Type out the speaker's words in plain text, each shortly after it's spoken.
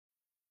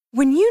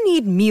When you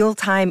need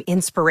mealtime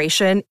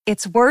inspiration,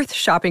 it's worth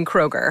shopping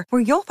Kroger,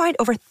 where you'll find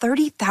over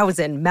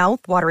 30,000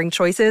 mouth-watering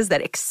choices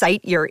that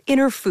excite your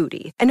inner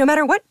foodie. And no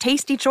matter what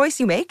tasty choice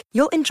you make,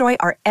 you'll enjoy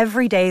our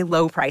everyday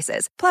low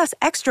prices, plus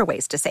extra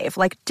ways to save,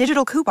 like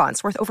digital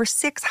coupons worth over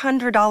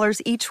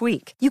 $600 each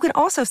week. You can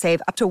also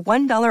save up to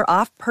 $1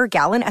 off per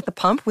gallon at the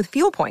pump with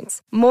fuel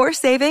points. More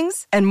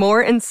savings and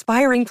more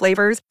inspiring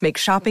flavors make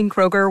shopping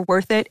Kroger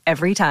worth it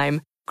every time.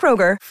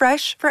 Kroger,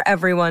 fresh for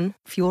everyone.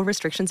 Fuel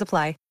restrictions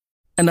apply.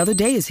 Another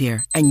day is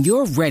here, and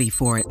you're ready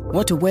for it.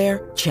 What to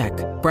wear? Check.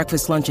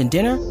 Breakfast, lunch, and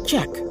dinner?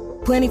 Check.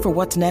 Planning for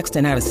what's next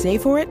and how to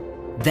save for it?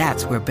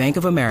 That's where Bank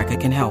of America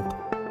can help.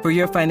 For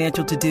your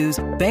financial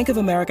to-dos, Bank of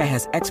America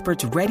has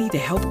experts ready to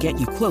help get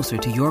you closer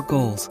to your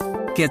goals.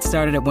 Get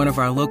started at one of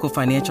our local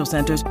financial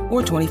centers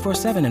or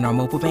 24/7 in our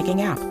mobile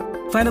banking app.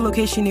 Find a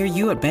location near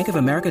you at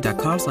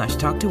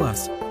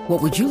bankofamerica.com/talktous. What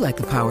would you like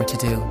the power to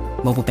do?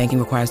 Mobile banking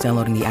requires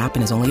downloading the app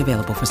and is only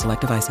available for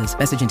select devices.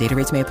 Message and data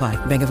rates may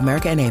apply. Bank of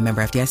America N.A.,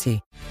 member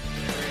FDIC.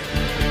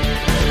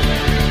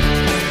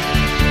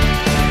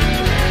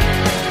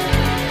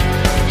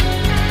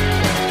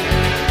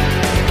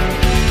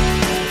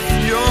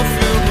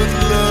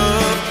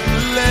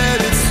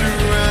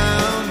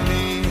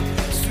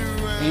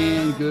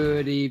 And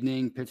good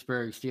evening,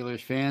 Pittsburgh Steelers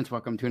fans.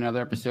 Welcome to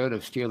another episode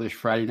of Steelers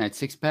Friday Night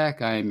Six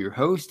Pack. I am your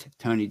host,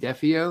 Tony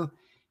Defeo,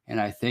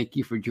 and I thank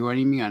you for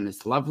joining me on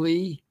this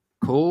lovely,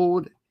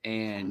 cold,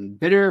 and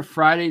bitter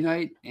Friday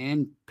night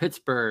in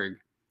Pittsburgh.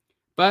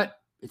 But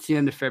it's the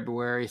end of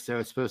February, so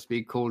it's supposed to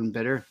be cold and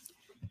bitter.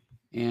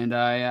 And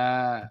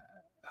I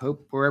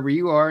hope wherever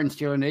you are in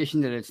Steeler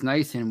Nation that it's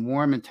nice and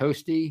warm and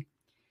toasty.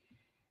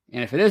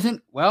 And if it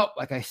isn't, well,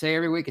 like I say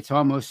every week, it's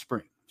almost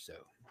spring. So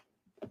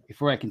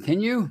before I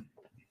continue,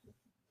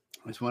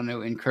 I just want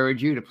to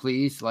encourage you to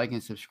please like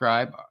and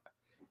subscribe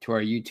to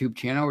our YouTube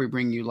channel. We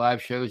bring you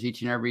live shows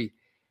each and every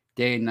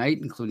day and night,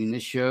 including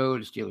this show,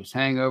 the Steelers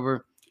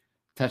Hangover,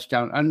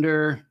 Touchdown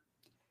Under,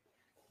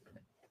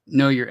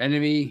 Know Your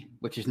Enemy,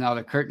 which is now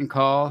the curtain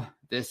call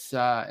this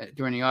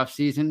during the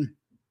offseason,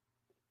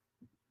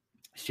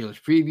 Steelers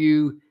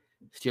Preview,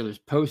 Steelers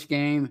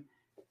Postgame,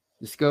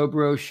 the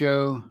Scobro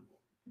Show.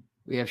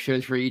 We have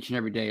shows for each and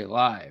every day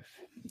live.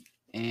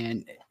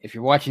 And if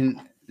you're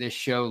watching this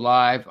show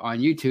live on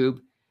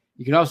YouTube,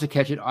 you can also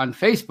catch it on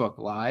Facebook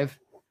live.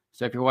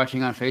 So if you're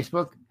watching on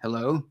Facebook,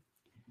 hello.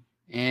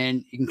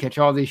 And you can catch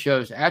all these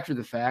shows after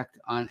the fact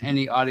on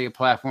any audio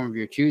platform of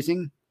your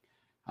choosing.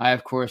 I,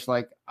 of course,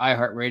 like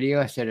iHeartRadio.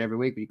 I said it every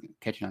week, but you can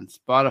catch it on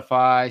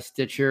Spotify,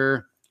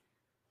 Stitcher.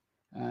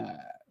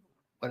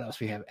 What else?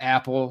 We have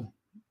Apple.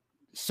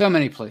 So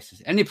many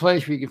places. Any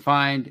place where you can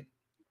find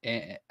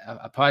a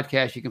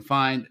podcast, you can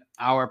find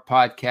our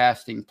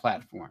podcasting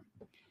platform.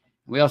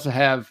 We also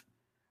have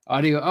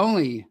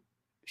audio-only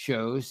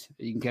shows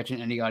that you can catch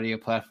on any audio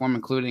platform,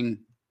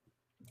 including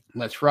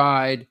Let's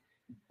Ride,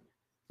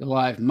 the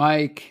Live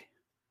Mic,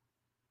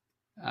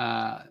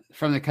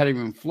 From the Cutting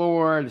Room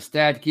Floor, the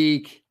Stat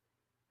Geek,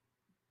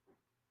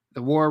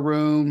 the War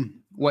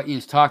Room, What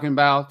Ian's Talking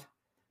About.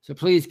 So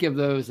please give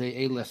those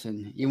a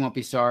listen. You won't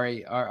be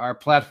sorry. Our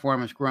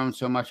platform has grown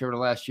so much over the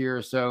last year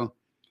or so.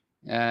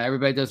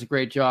 Everybody does a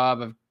great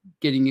job of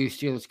getting you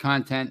Steelers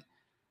content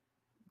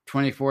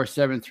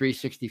 24/7,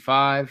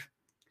 365.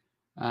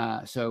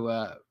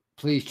 So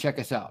please check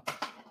us out.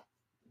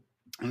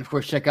 And, of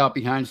course, check out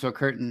Behind the Steel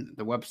Curtain,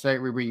 the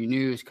website. We bring you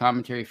news,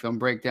 commentary, film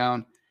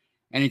breakdown.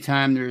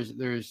 Anytime there's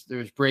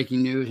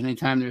breaking news,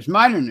 anytime there's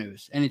minor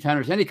news, anytime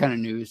there's any kind of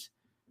news,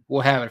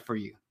 we'll have it for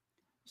you.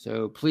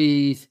 So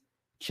please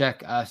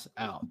check us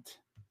out.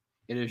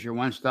 It is your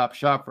one-stop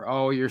shop for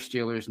all your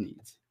Steelers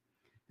needs.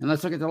 And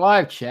let's look at the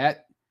live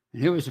chat.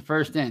 And who was the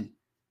first in?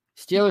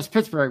 Steelers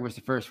Pittsburgh was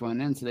the first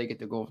one in, so they get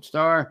the gold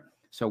star.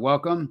 So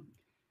welcome.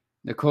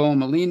 Nicole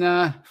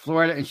Molina,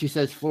 Florida. And she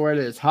says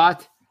Florida is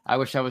hot. I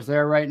wish I was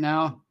there right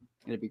now.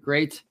 It'd be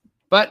great.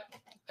 But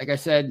like I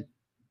said,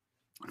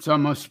 it's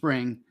almost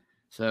spring.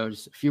 So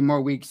just a few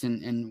more weeks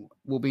and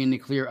we'll be in the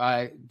clear,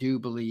 I do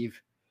believe.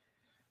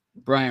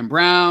 Brian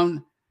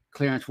Brown,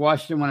 Clarence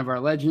Washington, one of our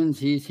legends.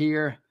 He's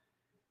here.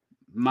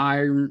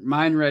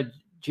 Mine Red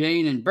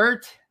Jane and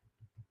Bert.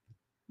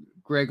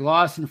 Greg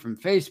Lawson from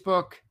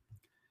Facebook.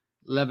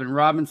 Laverne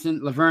Robinson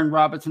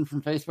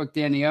from Facebook.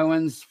 Danny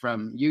Owens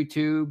from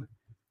YouTube,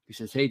 who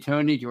says, hey,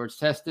 Tony, George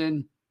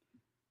Teston.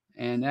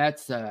 And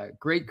that's a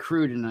great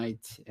crew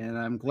tonight. And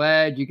I'm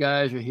glad you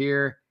guys are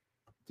here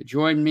to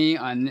join me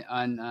on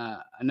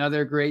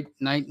another great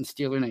night in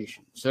Steeler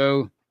Nation.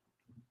 So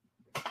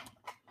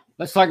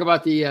let's talk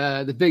about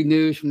the big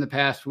news from the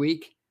past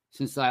week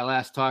since I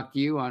last talked to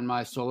you on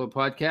my solo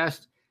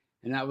podcast.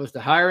 And that was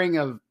the hiring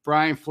of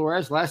Brian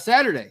Flores last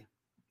Saturday.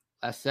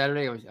 I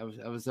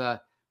was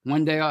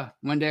one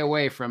day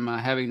away from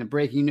having the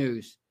breaking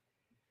news.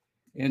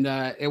 And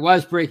it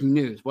was breaking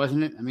news,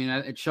 wasn't it? I mean,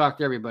 it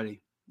shocked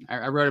everybody.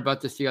 I wrote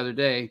about this the other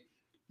day,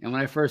 and when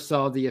I first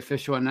saw the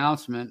official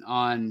announcement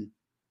on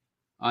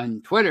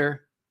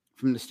Twitter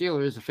from the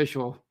Steelers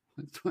official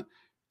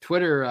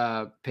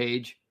Twitter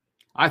page,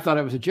 I thought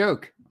it was a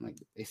joke. Like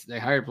they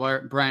hired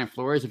Brian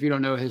Flores. If you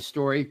don't know his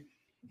story,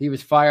 he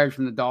was fired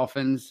from the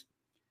Dolphins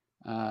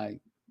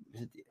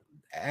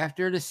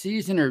after the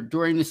season or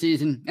during the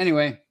season.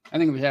 Anyway, I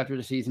think it was after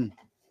the season.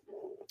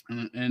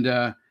 And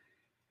of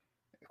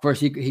course,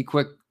 he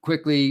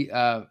quickly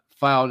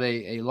filed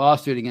a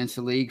lawsuit against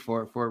the league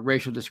for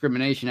racial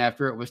discrimination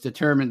after it was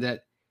determined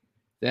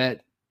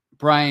that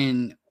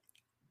Brian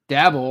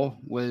Dabble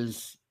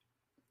was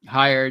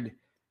hired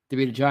to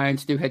be the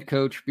Giants' new head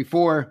coach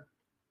before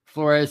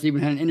Flores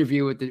even had an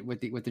interview with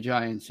the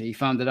Giants. So he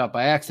found it out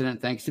by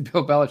accident, thanks to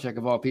Bill Belichick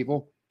of all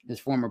people, his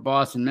former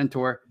boss and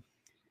mentor.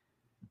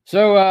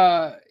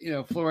 So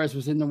Flores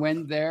was in the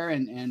wind there,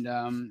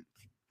 and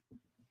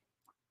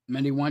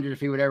many wondered if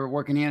he would ever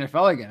work in the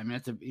NFL again. I mean,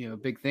 that's a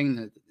big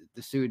thing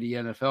to sue the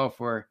NFL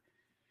for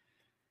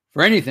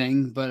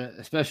anything, but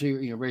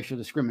especially racial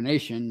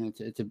discrimination.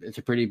 It's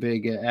a pretty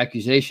big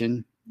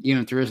accusation.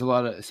 Even if there is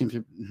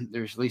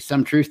there's at least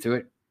some truth to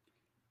it,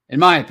 in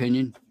my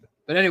opinion.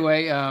 But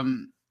anyway,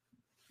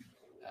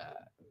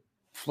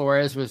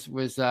 Flores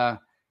was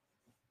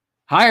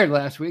hired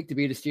last week to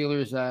be the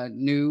Steelers'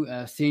 new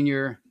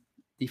senior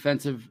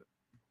defensive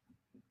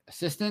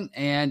assistant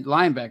and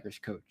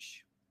linebackers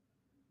coach.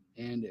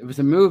 And it was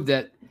a move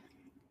that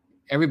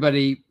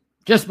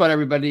just about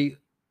everybody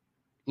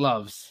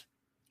loves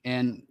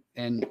and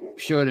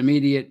showed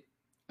immediate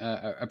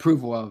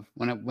approval of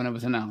when it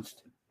was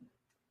announced.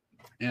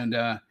 And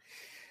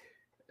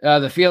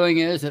the feeling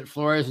is that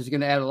Flores is going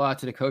to add a lot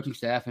to the coaching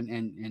staff,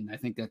 and I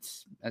think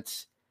that's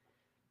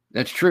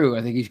true.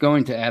 I think he's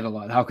going to add a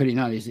lot. How could he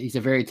not? He's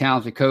a very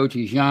talented coach.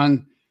 He's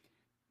young.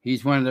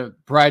 He's one of the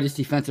brightest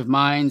defensive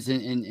minds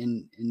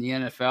in the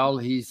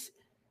NFL. He's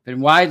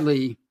been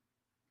widely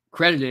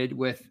credited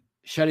with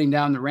shutting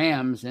down the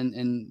Rams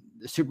in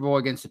the Super Bowl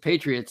against the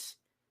Patriots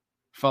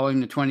following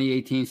the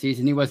 2018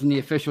 season. He wasn't the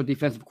official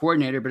defensive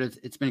coordinator, but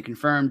it's been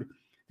confirmed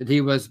that he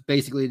was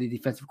basically the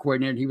defensive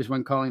coordinator. He was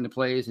one calling the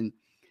plays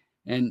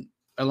and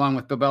along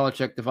with Bill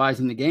Belichick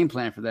devising the game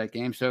plan for that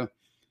game. So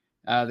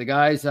the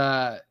guy's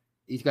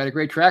he's got a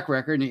great track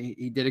record, and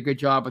he did a good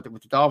job with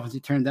the Dolphins. He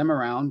turned them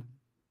around.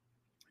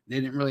 They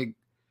didn't really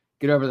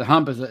get over the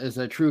hump as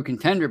a true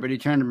contender, but he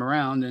turned them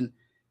around, and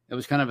it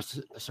was kind of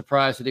a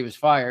surprise that he was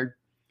fired.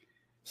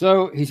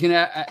 So he's going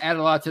to add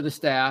a lot to the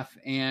staff,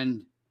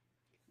 and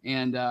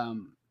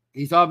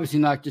he's obviously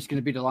not just going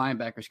to be the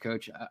linebackers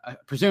coach.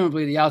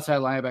 Presumably the outside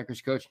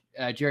linebackers coach,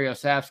 Jerry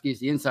Osafsky, is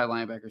the inside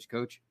linebackers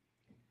coach.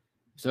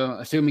 So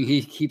assuming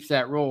he keeps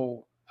that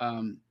role,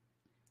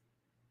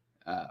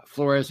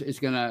 Flores is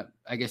going to,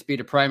 I guess, be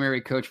the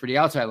primary coach for the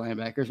outside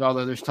linebackers,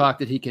 although there's talk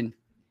that he can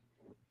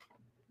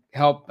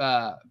help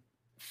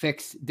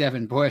fix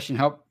Devin Bush and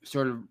help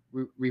sort of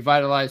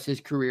revitalize his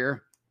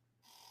career.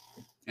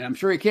 And I'm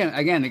sure he can.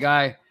 Again, the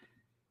guy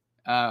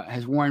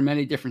has worn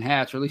many different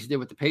hats, or at least he did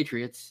with the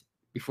Patriots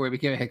before he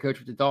became a head coach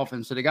with the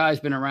Dolphins. So the guy's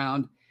been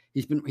around.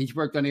 He's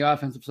worked on the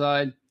offensive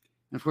side,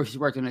 and of course he's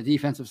worked on the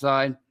defensive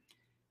side.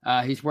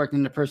 He's worked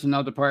in the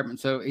personnel department.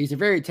 So he's a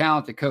very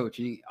talented coach,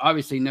 and he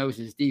obviously knows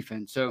his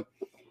defense. So,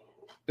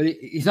 but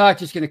he's not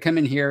just going to come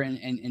in here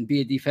and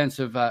be a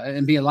defensive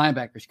and be a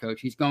linebackers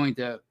coach. He's going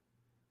to,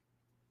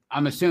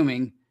 I'm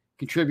assuming,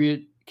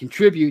 contribute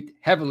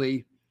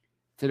heavily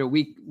to the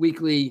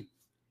weekly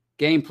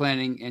game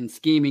planning and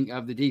scheming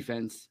of the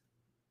defense.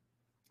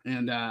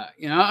 And, I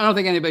don't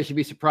think anybody should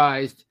be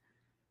surprised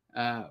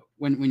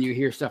when you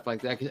hear stuff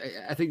like that, because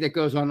I think that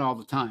goes on all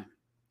the time.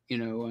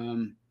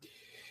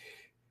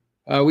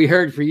 We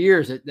heard for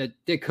years that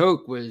Dick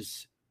Hoke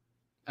was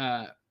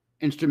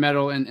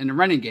instrumental in the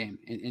running game,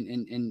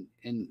 in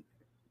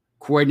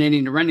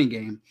coordinating the running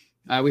game.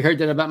 We heard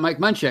that about Mike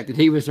Munchak, that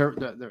he was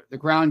the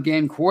ground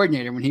game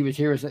coordinator when he was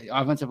here as the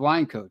offensive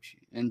line coach.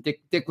 And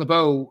Dick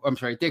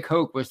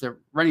Hoke was the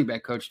running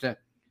back coach to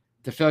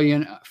fill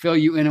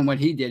you in on what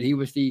he did. He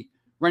was the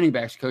running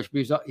backs coach,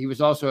 but he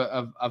was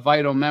also a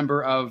vital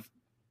member of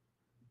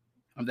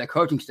that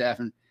coaching staff.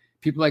 And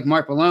people like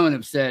Mark Malone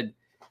have said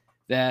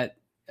that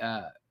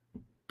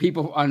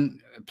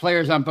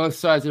players on both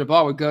sides of the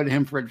ball would go to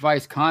him for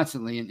advice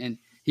constantly, and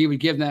he would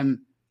give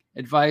them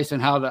advice on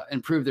how to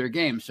improve their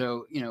game.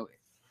 So,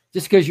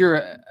 just because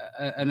you're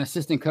an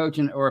assistant coach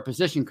or a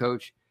position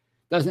coach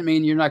doesn't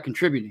mean you're not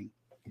contributing.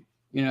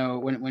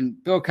 When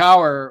Bill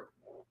Cowher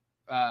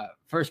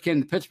first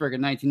came to Pittsburgh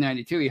in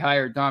 1992, he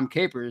hired Dom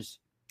Capers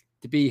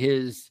to be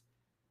his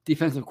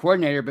defensive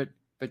coordinator,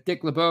 but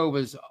Dick LeBeau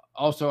was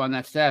also on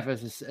that staff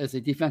as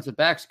a defensive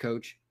backs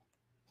coach.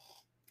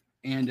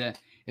 And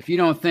if you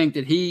don't think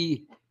that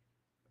he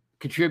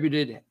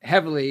contributed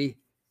heavily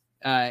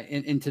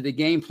into the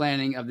game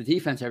planning of the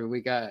defense every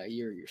week,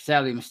 you're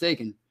sadly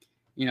mistaken.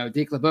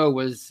 Dick LeBeau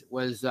was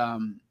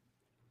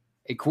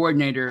a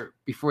coordinator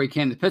before he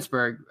came to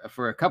Pittsburgh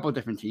for a couple of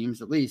different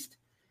teams, at least.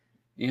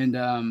 And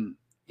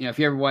if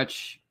you ever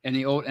watch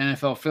any old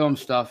NFL film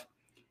stuff,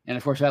 and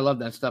of course I love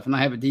that stuff, and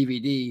I have a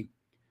DVD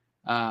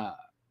of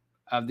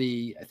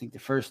I think the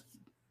first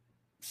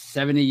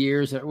 70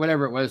 years or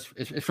whatever it was.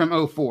 It's from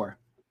 2004.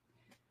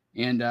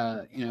 And,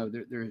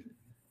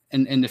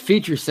 in the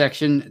feature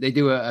section, they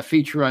do a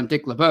feature on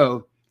Dick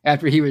LeBeau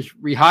after he was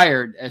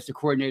rehired as the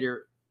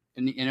coordinator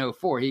in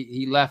 2004.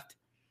 He left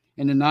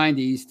in the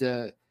 90s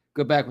to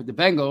go back with the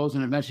Bengals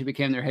and eventually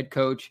became their head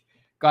coach,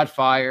 got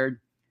fired,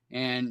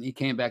 and he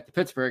came back to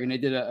Pittsburgh, and they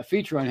did a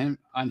feature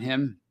on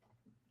him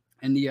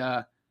and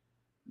the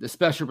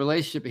special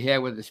relationship he had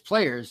with his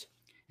players.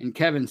 And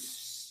Kevin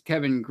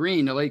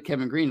Green, the late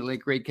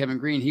great Kevin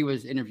Green, he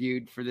was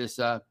interviewed for this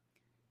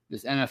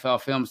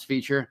NFL Films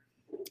feature,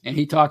 and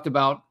he talked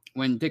about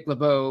when Dick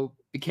LeBeau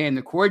became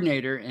the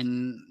coordinator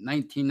in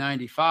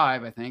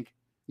 1995, I think.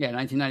 Yeah,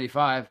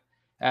 1995,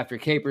 after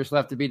Capers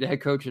left to be the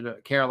head coach of the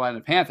Carolina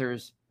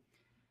Panthers.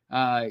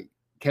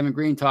 Kevin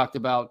Green talked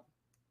about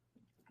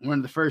one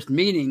of the first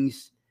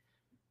meetings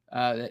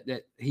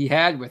that he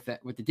had with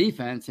the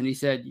defense, and he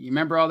said, "You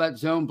remember all that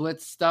zone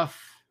blitz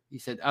stuff?" He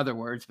said other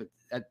words, but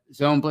that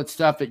zone blitz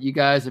stuff that you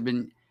guys have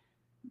been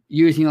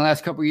using the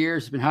last couple of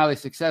years has been highly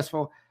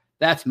successful.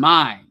 That's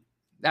mine.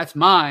 That's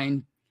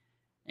mine.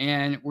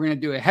 And we're going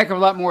to do a heck of a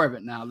lot more of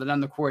it now that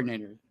I'm the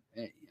coordinator.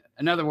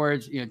 In other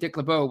words, Dick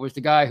LeBeau was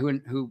the guy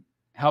who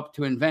helped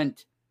to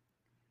invent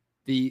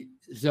the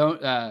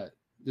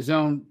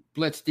zone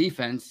blitz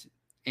defense,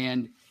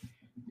 and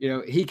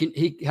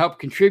he helped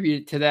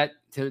contribute to that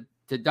to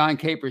Dom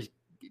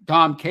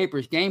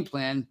Capers' game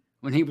plan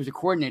when he was a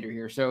coordinator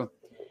here. So,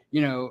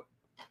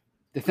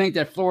 to think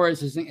that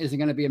Flores isn't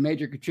going to be a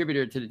major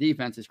contributor to the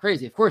defense is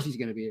crazy. Of course, he's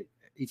going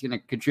to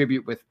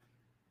contribute with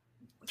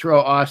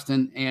Terrell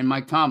Austin and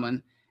Mike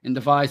Tomlin in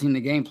devising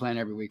the game plan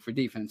every week for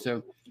defense.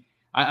 So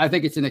I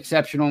think it's an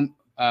exceptional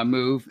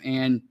move,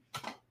 and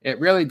it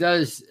really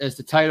does, as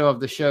the title of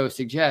the show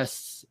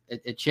suggests,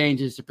 it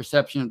changes the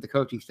perception of the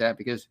coaching staff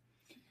because,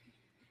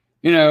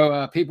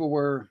 people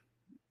were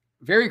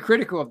very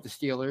critical of the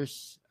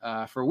Steelers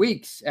for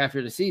weeks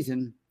after the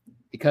season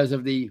because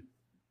of the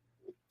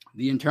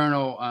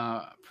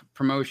internal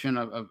promotion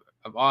of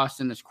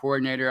Austin as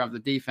coordinator of the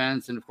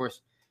defense. And, of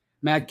course,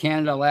 Matt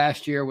Canada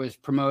last year was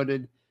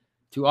promoted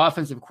to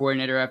offensive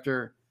coordinator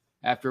after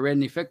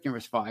Rodney Fichtner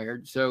was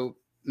fired. So,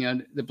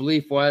 the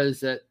belief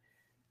was that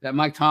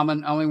Mike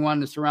Tomlin only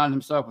wanted to surround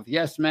himself with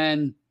yes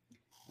men,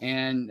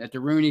 and that the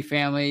Rooney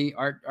family,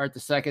 Art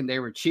II, they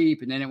were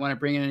cheap, and they didn't want to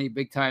bring in any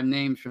big-time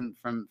names from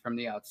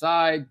the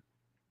outside.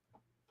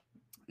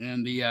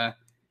 And the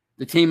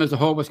team as a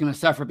whole was going to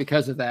suffer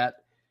because of that,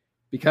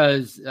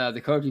 because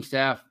the coaching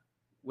staff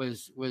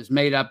was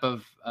made up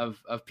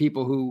of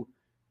people who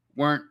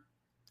weren't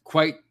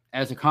quite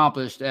as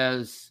accomplished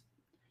as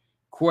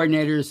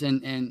coordinators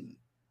and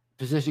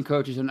position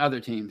coaches on other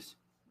teams.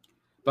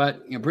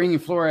 But bringing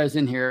Flores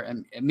in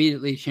here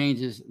immediately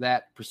changes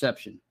that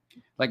perception.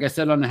 Like I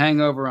said on the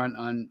Hangover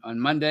on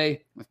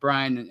Monday with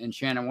Brian and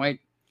Shannon White,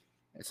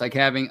 it's like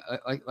having,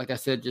 like I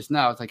said just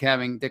now, it's like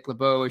having Dick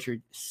LeBeau as your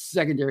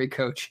secondary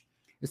coach.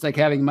 It's like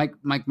having Mike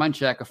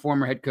Munchak, a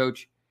former head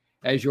coach,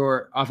 as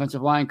your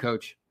offensive line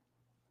coach.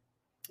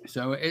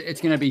 So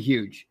it's going to be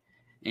huge.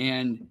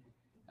 And,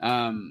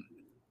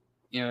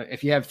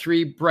 if you have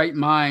three bright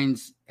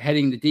minds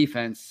heading the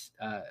defense,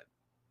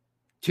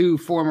 three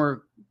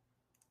former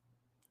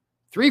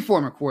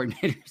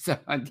coordinators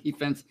on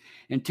defense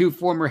and two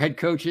former head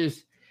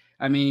coaches,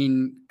 I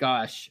mean,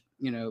 gosh,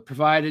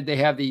 provided they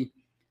have they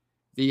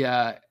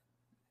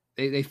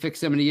fix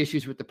some of the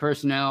issues with the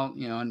personnel,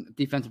 on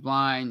defensive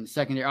line,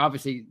 secondary.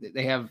 Obviously,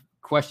 they have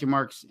question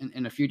marks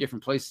in a few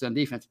different places on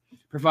defense.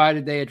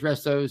 Provided they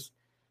address those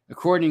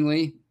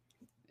accordingly,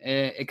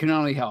 it can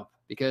only help,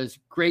 because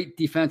great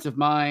defensive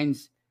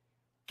minds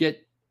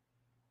get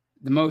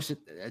the most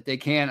that they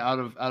can out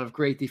of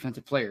great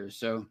defensive players.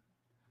 So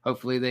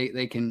hopefully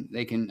they can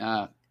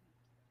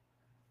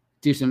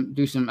do some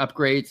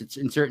upgrades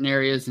in certain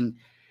areas, and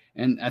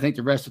I think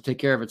the rest will take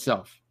care of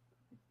itself.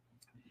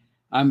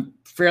 I'm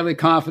fairly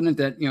confident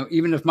that,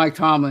 even if Mike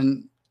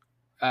Tomlin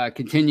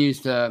continues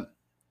to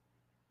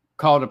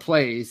call the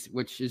plays,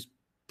 which is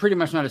pretty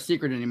much not a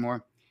secret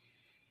anymore,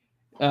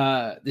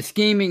 the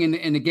scheming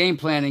and the game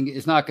planning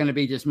is not going to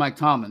be just Mike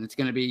Tomlin. It's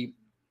going to be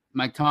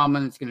Mike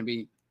Tomlin. It's going to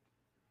be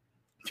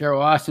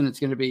Terrell Austin. It's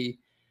going to be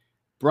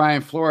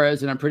Brian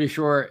Flores. And I'm pretty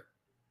sure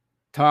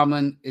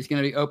Tomlin is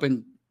going to be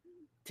open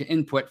to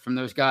input from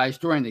those guys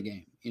during the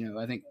game.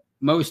 I think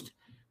most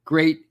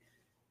great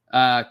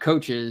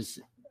coaches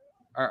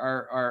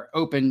are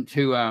open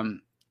to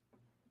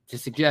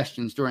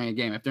suggestions during a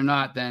game. If they're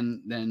not,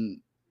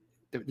 then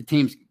the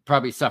team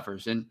probably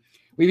suffers. And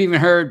we've even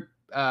heard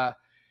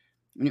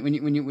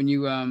when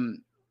you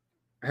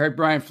heard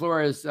Brian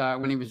Flores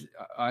when he was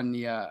on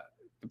the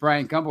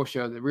Brian Gumbel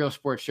show, the Real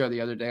Sports show the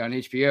other day on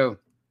HBO,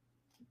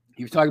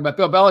 he was talking about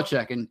Bill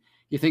Belichick, and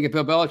you think of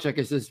Bill Belichick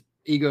as this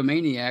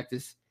egomaniac,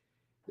 this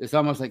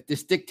almost like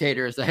this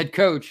dictator as the head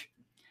coach,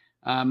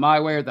 my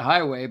way or the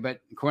highway.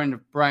 But according to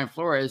Brian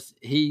Flores,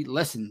 he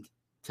listened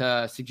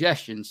to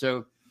suggestions.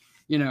 So,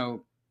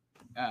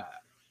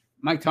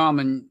 Mike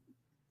Tomlin,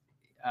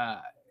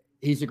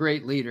 he's a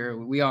great leader.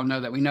 We all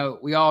know that.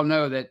 We all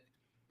know that,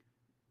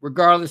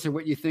 regardless of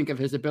what you think of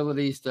his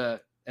abilities to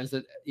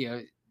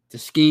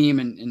scheme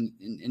and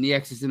the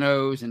X's and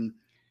O's and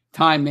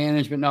time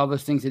management and all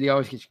those things that he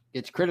always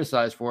gets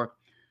criticized for.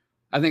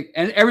 I think,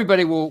 and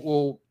everybody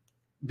will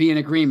be in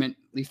agreement,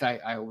 at least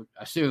I would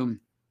assume,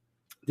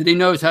 that he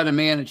knows how to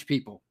manage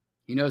people.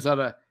 He knows how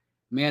to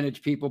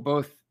manage people,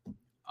 both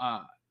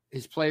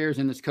his players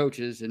and his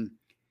coaches, and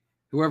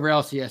whoever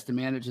else he has to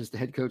manage as the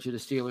head coach of the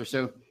Steelers.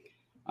 So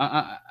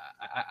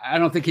I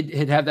don't think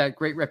he'd have that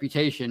great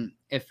reputation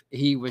if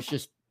he was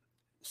just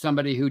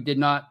somebody who did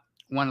not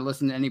want to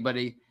listen to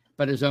anybody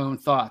but his own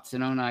thoughts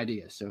and own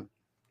ideas. So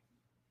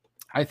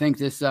I think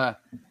this hire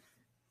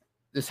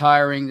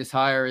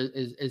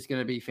is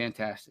going to be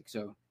fantastic.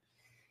 So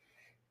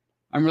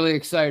I'm really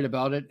excited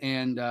about it.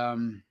 And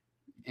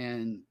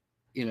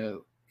you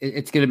know,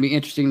 it's going to be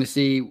interesting to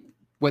see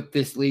what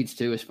this leads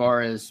to as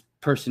far as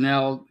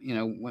personnel, you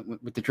know,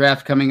 with the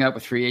draft coming up,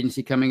 with free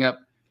agency coming up,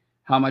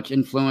 how much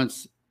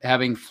influence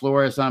having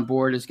Flores on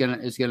board is going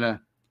to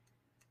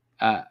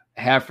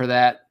have for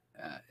that.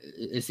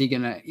 Is he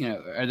going to, you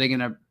know, are they going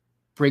to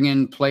bring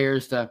in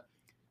players to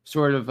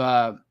sort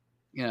of,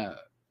 you know,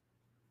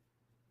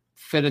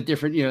 fit a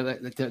different, you know,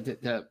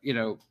 the you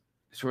know,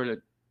 sort of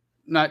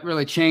not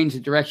really change the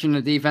direction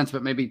of the defense,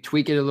 but maybe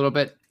tweak it a little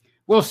bit.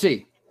 We'll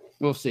see.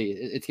 We'll see.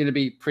 It's going to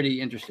be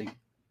pretty interesting.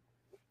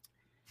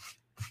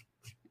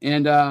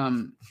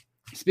 And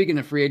speaking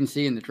of free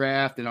agency and the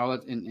draft and all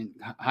that, and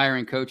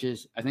hiring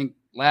coaches, I think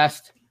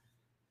last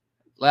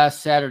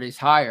Saturday's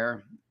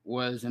hire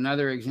was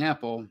another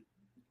example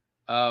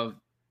of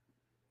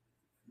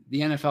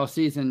the NFL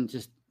season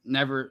just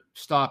never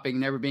stopping,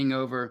 never being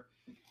over.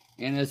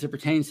 And as it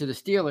pertains to the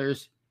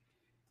Steelers,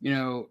 you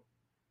know,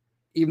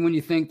 even when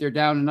you think they're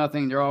down to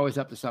nothing, they're always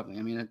up to something.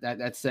 I mean,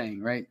 that's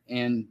saying, right?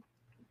 And,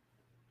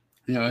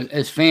 you know,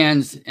 as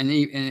fans and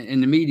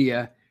in the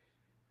media,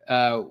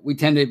 we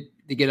tend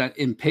to get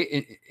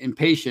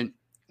impatient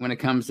when it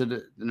comes to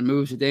the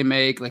moves that they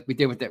make, like we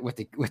did with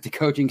the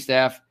coaching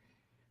staff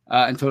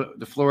until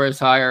the Flores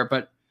hire.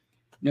 But,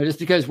 you know, just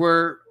because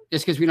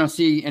we don't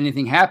see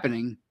anything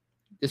happening,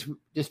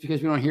 just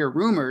because we don't hear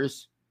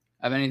rumors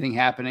of anything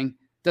happening,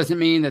 doesn't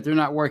mean that they're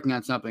not working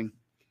on something.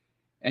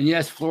 And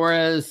yes,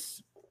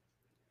 Flores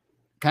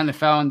kind of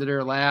fell into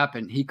their lap,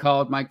 and he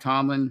called Mike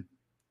Tomlin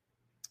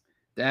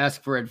to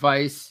ask for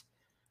advice,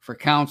 for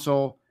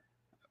counsel,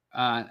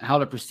 how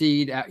to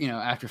proceed, you know,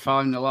 after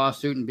filing the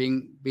lawsuit and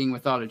being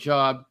without a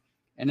job.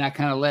 And that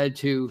kind of led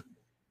to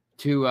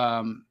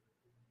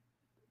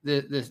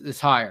this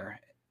hire.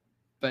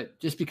 But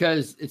just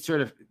because it's sort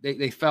of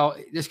they fell,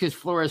 just because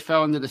Flores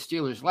fell into the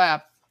Steelers'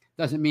 lap,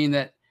 doesn't mean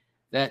that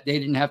they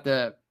didn't have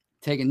to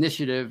take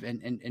initiative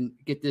and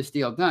get this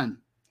deal done.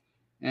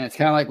 And it's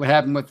kind of like what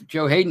happened with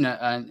Joe Hayden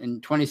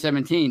in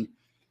 2017.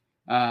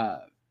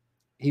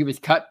 He was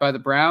cut by the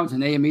Browns,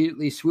 and they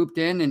immediately swooped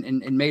in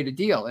and made a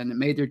deal, and it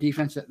made their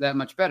defense that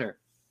much better.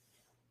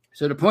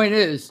 So the point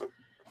is,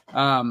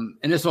 and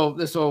this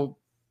will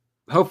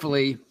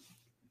hopefully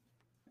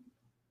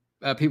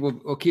people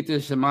will keep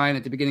this in mind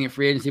at the beginning of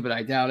free agency, but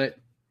I doubt it.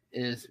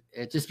 Is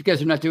it just because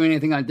they're not doing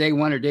anything on day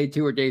 1 or day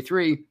 2 or day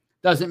 3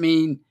 doesn't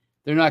mean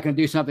they're not going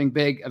to do something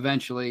big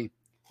eventually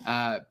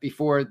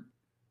before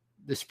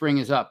the spring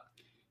is up.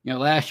 You know,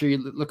 last year, you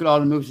look at all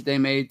the moves that they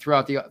made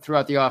throughout the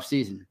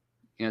offseason.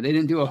 You know, they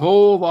didn't do a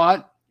whole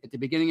lot at the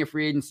beginning of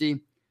free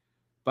agency,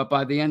 but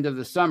by the end of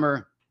the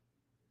summer,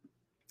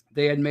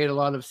 they had made a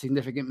lot of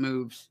significant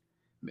moves,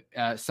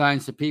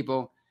 signed some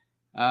people,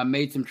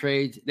 made some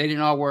trades. They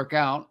didn't all work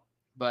out,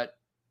 but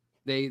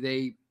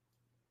they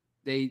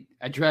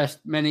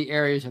addressed many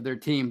areas of their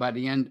team by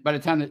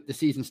the time that the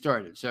season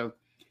started. So,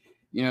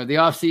 you know, the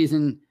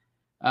offseason,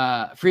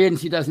 free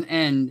agency doesn't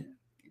end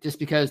just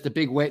because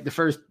the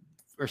first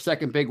or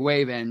second big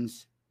wave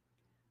ends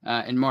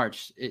in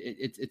March.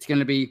 It's going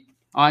to be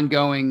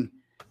ongoing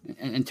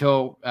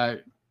until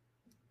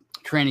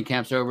training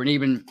camp's over, and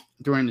even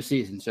during the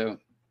season. So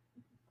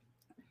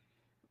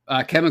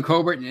Kevin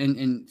Colbert,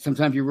 and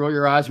sometimes you roll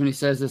your eyes when he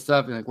says this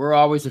stuff, and like, we're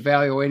always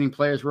evaluating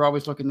players, we're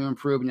always looking to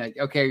improve. And you're like,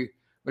 okay,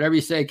 whatever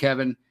you say,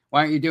 Kevin,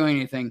 why aren't you doing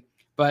anything?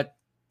 But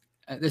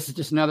this is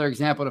just another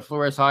example. The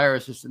Flores hire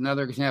is just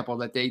another example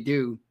that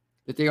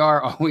they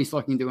are always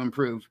looking to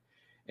improve,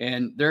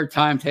 and their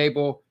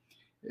timetable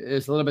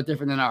is a little bit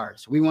different than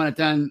ours. We want it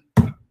done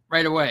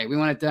right away. We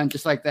want it done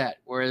just like that.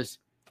 Whereas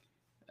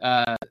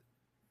the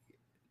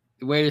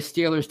way the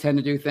Steelers tend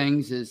to do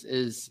things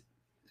is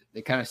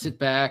they kind of sit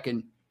back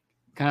and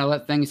kind of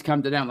let things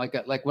come to them,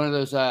 like one of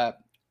those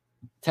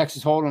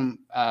Texas Hold'em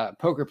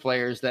poker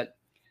players that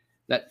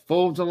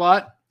folds a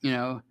lot, you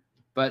know,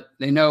 but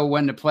they know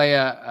when to play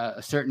a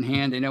certain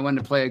hand. They know when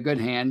to play a good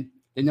hand.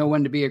 They know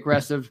when to be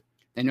aggressive.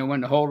 They know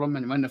when to hold them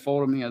and when to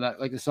fold them, you know, that,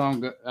 like the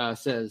song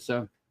says.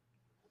 So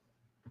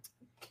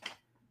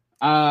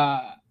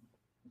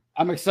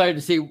I'm excited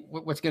to see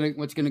what's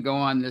gonna go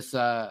on this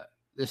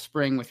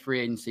spring with free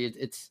agency.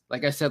 It's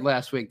like I said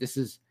last week, this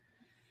is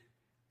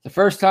the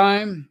first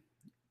time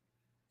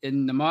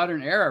in the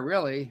modern era,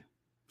 really,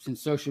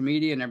 since social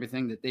media and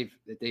everything, that they're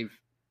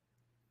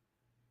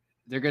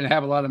going to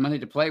have a lot of money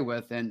to play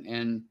with,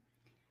 and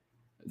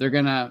they're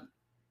going to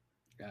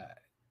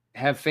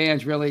have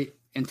fans really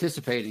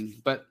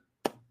anticipating. But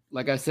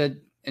like I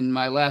said in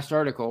my last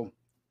article,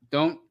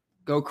 don't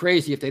go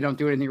crazy if they don't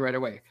do anything right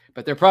away.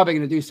 But they're probably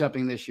going to do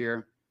something this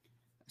year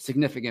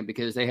significant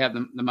because they have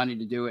the money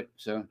to do it.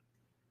 So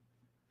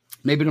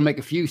maybe they'll make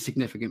a few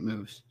significant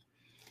moves.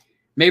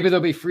 Maybe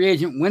there'll be free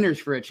agent winners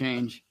for a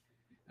change,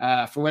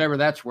 for whatever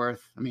that's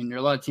worth. I mean, there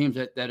are a lot of teams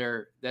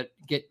that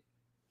get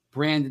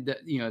branded,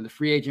 the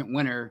free agent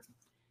winner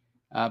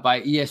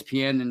by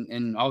ESPN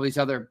and all these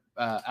other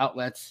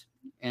outlets.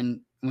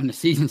 And when the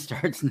season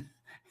starts,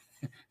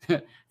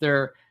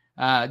 they're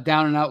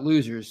down and out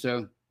losers.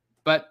 So,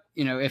 but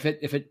if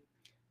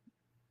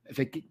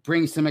it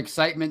brings some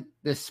excitement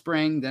this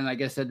spring, then I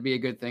guess that'd be a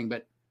good thing.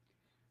 But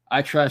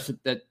I trust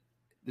that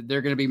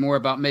they're going to be more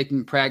about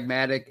making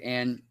pragmatic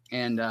and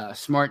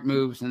smart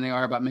moves than they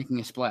are about making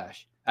a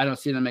splash. I don't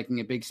see them making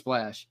a big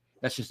splash.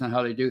 That's just not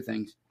how they do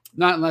things.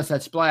 Not unless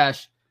that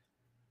splash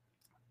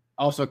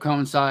also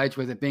coincides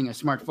with it being a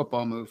smart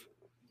football move.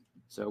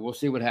 So we'll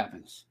see what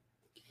happens.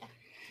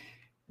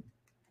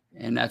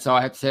 And that's all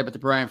I have to say about the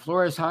Brian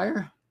Flores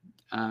hire.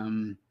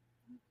 I'm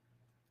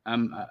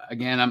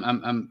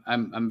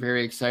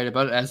very excited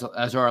about it,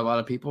 as are a lot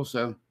of people.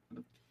 So,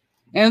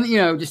 and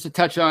just to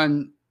touch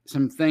on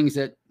some things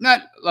that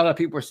not a lot of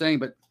people are saying,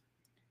 but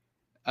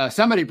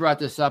somebody brought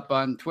this up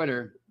on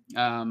Twitter.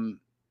 Ben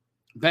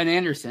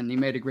Anderson, he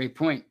made a great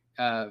point.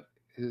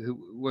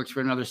 Who works for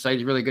another site,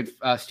 he's a really good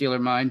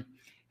Steeler mind,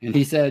 and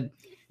he said,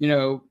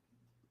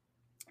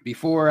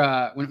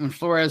 before when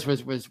Flores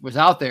was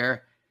out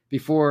there,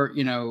 before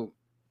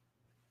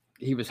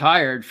he was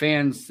hired,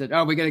 fans said,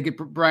 "Oh, we got to get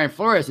Brian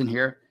Flores in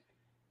here,"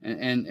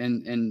 and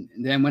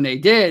then when they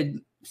did,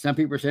 some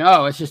people were saying,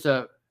 "Oh, it's just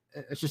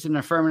an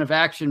affirmative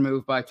action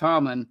move by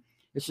Tomlin.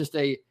 It's just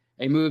a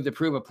move to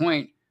prove a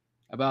point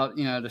about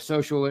the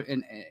social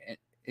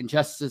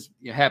injustices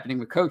happening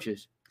with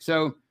coaches."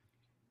 So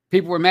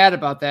people were mad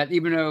about that,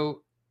 even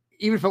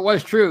if it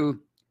was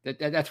true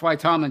that's why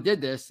Tomlin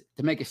did this,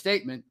 to make a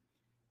statement.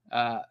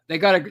 They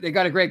got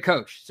a great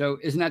coach. So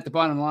isn't that the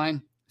bottom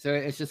line? So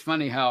it's just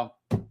funny how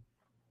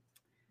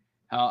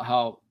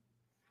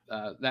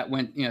that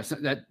went. So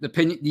that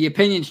the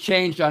opinions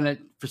changed on it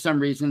for some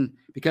reason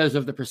because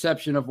of the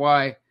perception of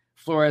why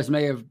Flores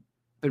may have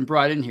been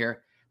brought in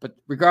here. But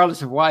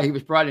regardless of why he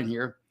was brought in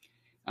here,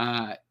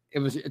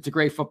 it's a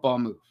great football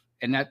move.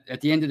 And that at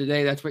the end of the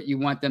day, that's what you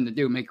want them to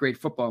do, make great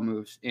football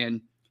moves.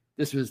 And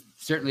this was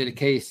certainly the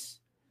case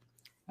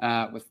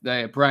with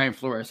the Brian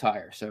Flores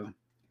hire. So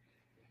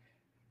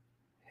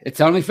it's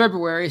only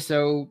February,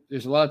 so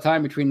there's a lot of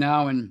time between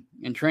now and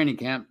training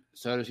camp.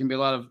 So there's going to be a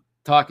lot of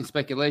talk and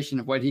speculation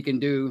of what he can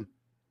do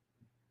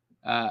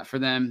for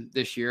them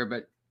this year.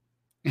 But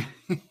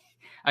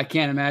I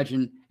can't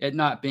imagine it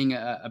not being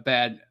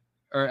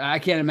I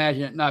can't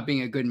imagine it not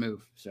being a good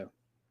move. So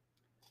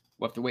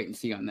we'll have to wait and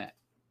see on that.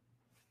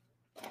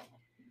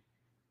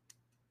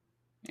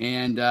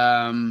 And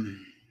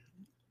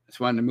just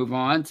wanted to move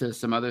on to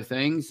some other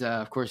things.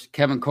 Of course,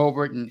 Kevin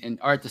Colbert and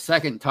Art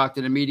II talked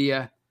to the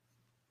media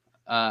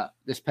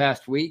this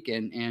past week,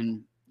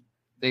 and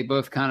they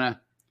both kind of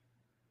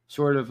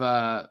sort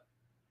of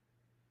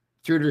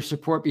threw their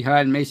support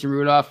behind Mason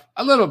Rudolph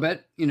a little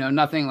bit.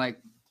 Nothing like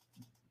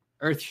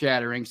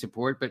earth-shattering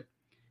support, but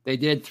they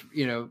did,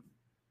 give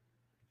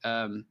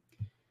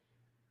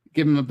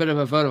him a bit of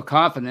a vote of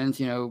confidence.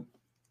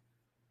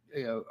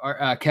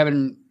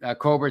 Kevin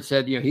Colbert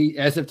said, he,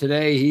 as of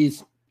today,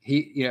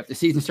 if the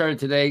season started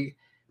today,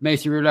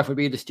 Mason Rudolph would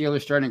be the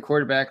Steelers starting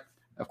quarterback.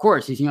 Of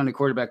course, he's the only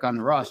quarterback on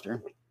the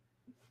roster,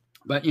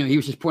 but he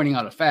was just pointing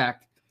out a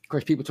fact. Of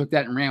course, people took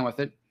that and ran with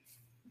it.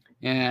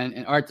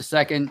 And Art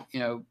II,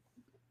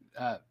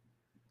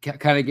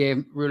 kind of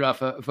gave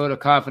Rudolph a vote of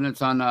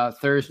confidence on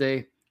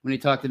Thursday when he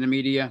talked to the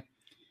media.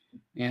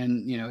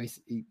 And,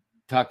 he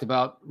talked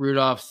about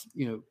Rudolph's,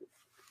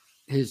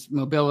 his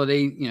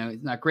mobility.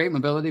 Not great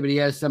mobility, but he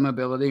has some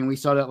mobility. And we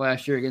saw that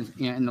last year against,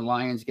 in the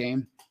Lions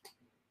game.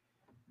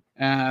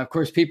 Of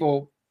course,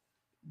 people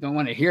don't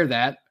want to hear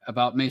that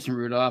about Mason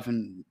Rudolph.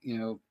 And,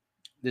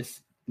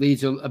 this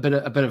leads a bit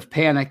of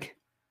panic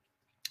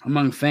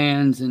among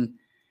fans.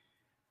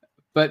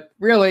 But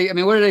really, I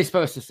mean, what are they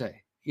supposed to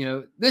say?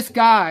 This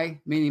guy,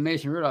 meaning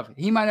Mason Rudolph,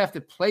 he might have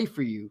to play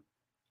for you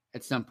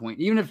at some point,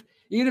 even if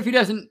he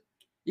doesn't,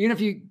 even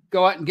if you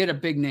go out and get a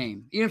big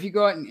name, even if you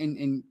go out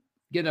and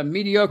get a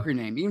mediocre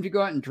name, even if you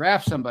go out and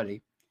draft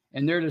somebody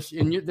and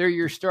they're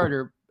your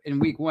starter in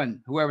week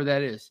one, whoever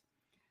that is,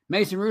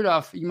 Mason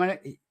Rudolph, you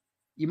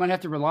might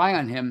have to rely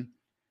on him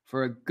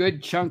for a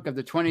good chunk of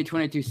the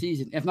 2022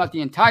 season, if not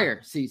the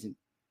entire season.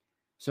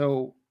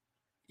 So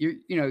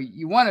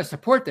you want to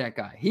support that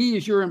guy. He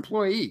is your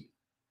employee.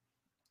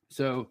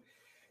 So,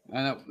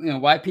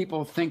 why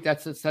people think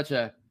that's such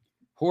a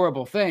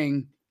horrible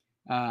thing,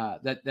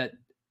 that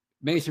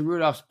Mason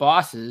Rudolph's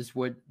bosses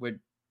would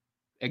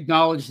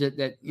acknowledge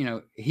that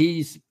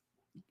he's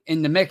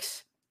in the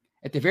mix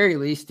at the very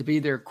least to be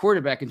their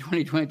quarterback in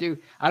 2022.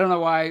 I don't know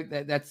why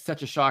that's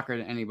such a shocker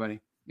to anybody.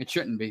 It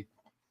shouldn't be,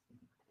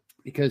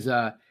 because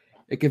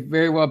it could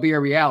very well be a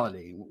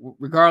reality.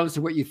 Regardless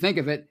of what you think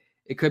of it,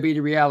 it could be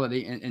the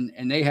reality,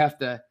 and they have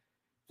to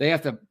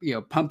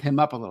pump him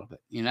up a little bit.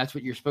 That's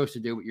what you're supposed to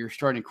do with your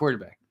starting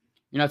quarterback.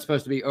 You're not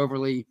supposed to be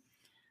overly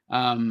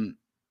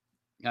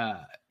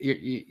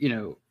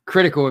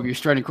critical of your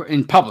starting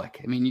in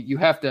public. I mean, you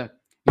have to.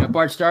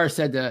 Bart Starr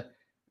said to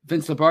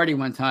Vince Lombardi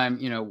one time,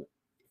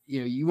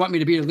 you want me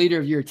to be the leader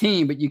of your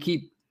team, but you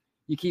keep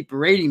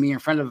berating me in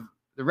front of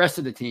the rest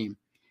of the team.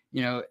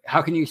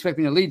 How can you expect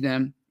me to lead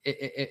them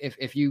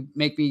if you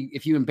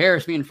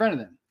embarrass me in front of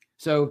them?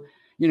 So,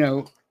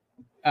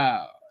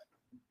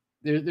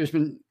 there's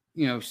been,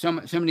 so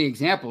many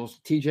examples,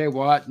 TJ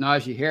Watt,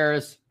 Najee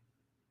Harris,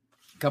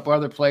 a couple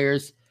other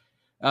players,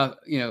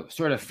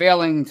 sort of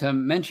failing to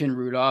mention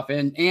Rudolph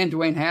and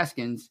Dwayne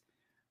Haskins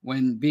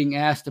when being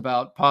asked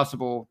about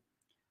possible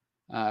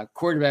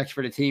quarterbacks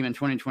for the team in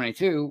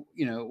 2022.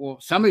 Well,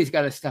 somebody's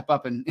got to step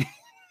up and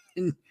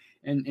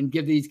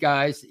give these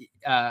guys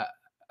a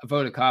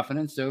vote of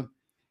confidence. So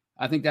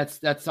I think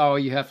that's all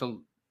you have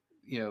to,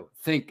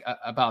 think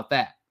about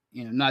that.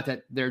 Not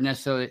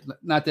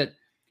that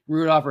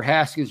Rudolph or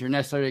Haskins are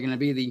necessarily going to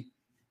be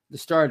the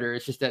starter.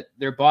 It's just that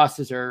their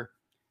bosses are,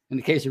 in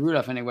the case of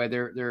Rudolph anyway,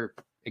 they're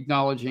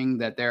acknowledging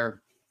that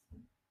they're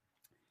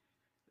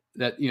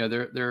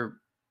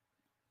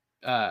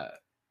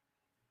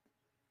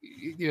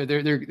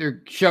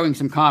showing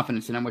some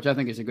confidence in him, which I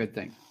think is a good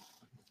thing.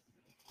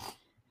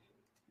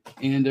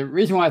 And the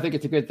reason why I think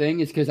it's a good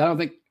thing is because I don't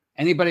think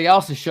anybody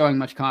else is showing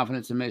much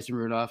confidence in Mason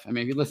Rudolph. I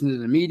mean, if you listen to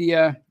the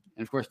media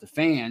and, of course, the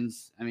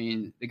fans, I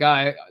mean, the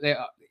guy,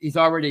 he's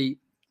already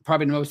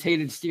probably the most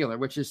hated Steeler,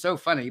 which is so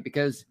funny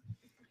because,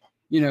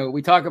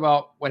 we talk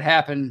about what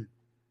happened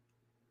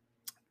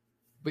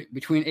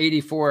between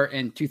 84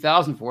 and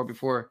 2004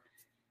 before,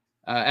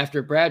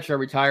 after Bradshaw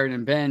retired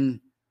and Ben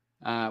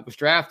was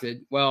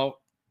drafted. Well,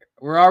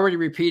 we're already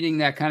repeating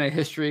that kind of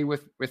history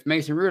with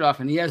Mason Rudolph,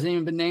 and he hasn't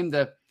even been named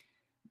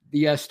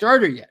the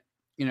starter yet.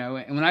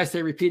 And when I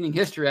say repeating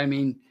history, I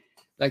mean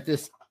like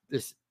this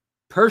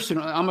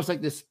personal, almost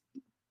like this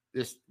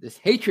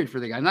hatred for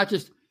the guy, not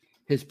just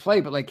his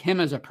play, but like him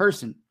as a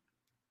person.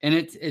 And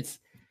it's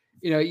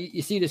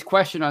you see this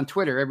question on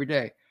Twitter every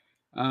day,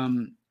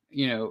 from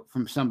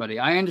somebody.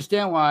 I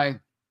understand why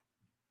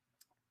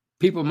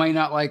people might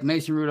not like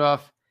Mason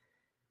Rudolph,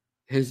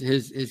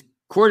 his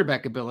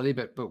quarterback ability,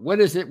 but what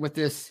is it with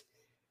this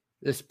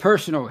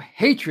personal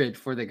hatred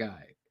for the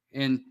guy?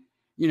 And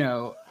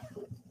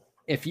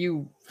if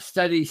you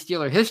study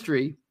Steeler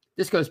history,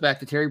 this goes back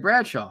to Terry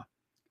Bradshaw.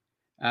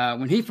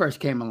 When he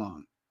first came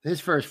along, his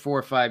first 4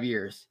 or 5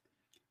 years,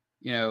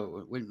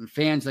 when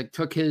fans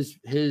took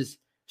his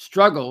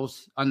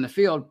struggles on the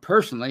field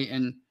personally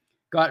and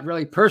got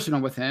really personal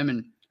with him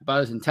and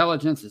about his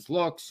intelligence, his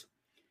looks,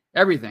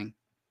 everything.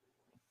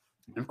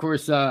 And of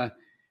course, all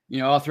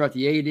throughout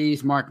the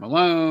 80s, Mark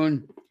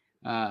Malone,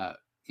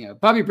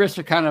 Bobby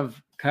Brister kind of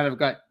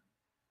got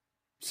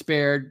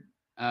spared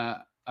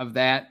of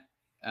that.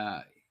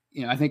 I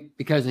think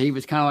because he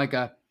was kind of like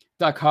a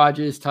Duck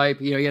Hodges type.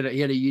 He had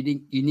a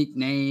unique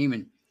name,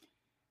 and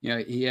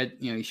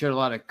he showed a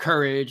lot of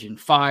courage and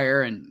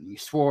fire, and he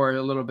swore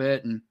a little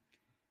bit, and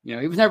he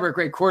was never a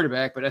great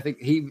quarterback, but I think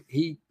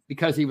he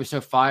because he was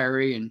so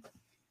fiery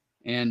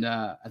and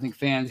I think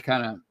fans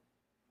I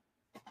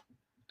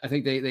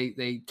think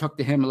they took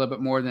to him a little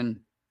bit more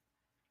than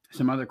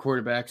some other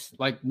quarterbacks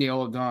like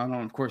Neil O'Donnell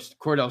and of course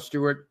Cordell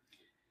Stewart.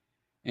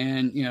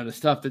 And, the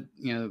stuff that,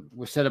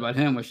 was said about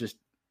him was just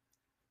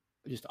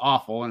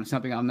awful. And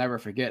something I'll never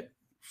forget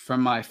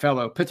from my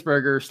fellow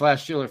Pittsburgher /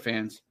 Steeler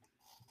fans.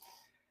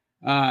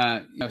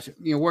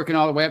 Working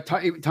all the way up,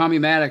 Tommy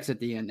Maddox at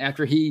the end,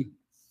 after he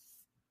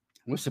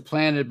was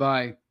supplanted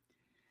by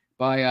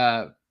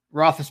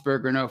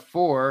Roethlisberger in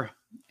 2004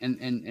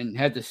 and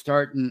had to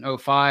start in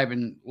 2005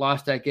 and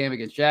lost that game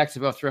against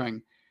Jacksonville,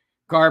 throwing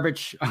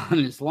garbage on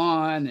his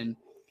lawn.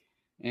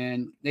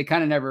 And they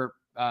kind of never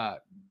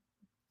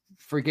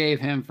forgave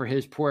him for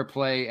his poor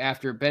play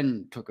after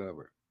Ben took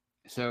over.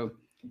 So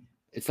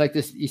it's like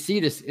this, you see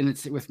this, and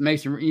it's with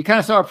Mason. You kind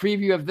of saw a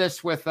preview of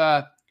this with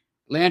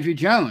Landry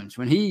Jones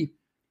when he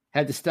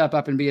had to step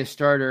up and be a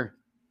starter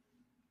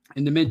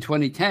in the mid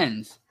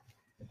 2010s.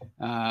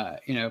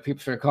 People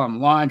started calling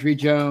him Laundry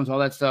Jones, all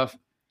that stuff.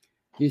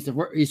 He's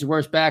the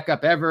worst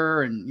backup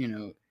ever.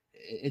 And,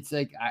 it's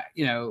like,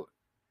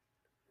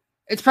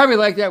 it's probably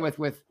like that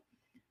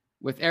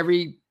with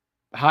every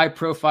high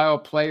profile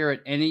player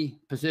at any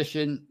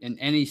position in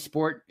any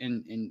sport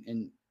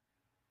in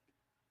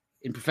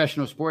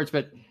professional sports,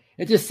 but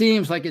it just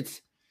seems like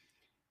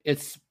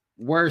it's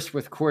worse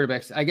with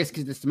quarterbacks, I guess,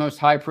 because it's the most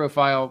high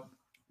profile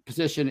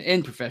position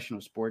in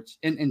professional sports,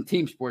 in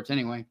team sports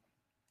anyway.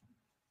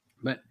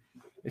 But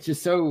it's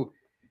just so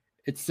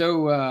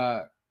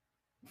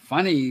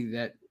funny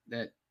that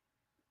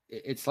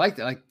it's like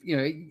that. Like,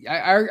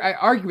 I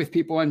argue with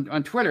people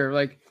on Twitter,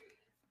 like,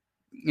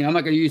 I'm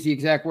not going to use the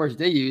exact words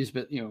they use,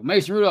 but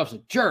Mason Rudolph's a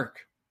jerk.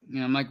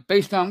 I'm like,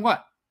 based on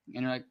what?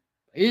 Like,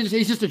 he's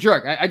just a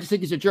jerk. I just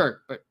think he's a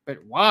jerk. But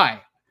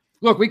why?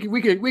 Look, we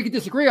could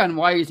disagree on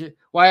why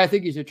I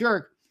think he's a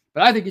jerk.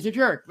 But I think he's a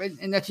jerk.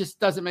 And that just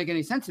doesn't make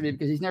any sense to me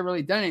because he's never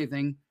really done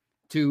anything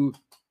to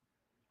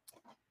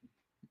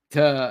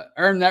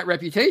earn that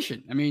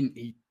reputation. I mean,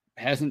 he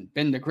hasn't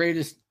been the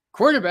greatest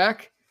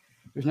quarterback.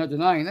 There's no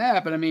denying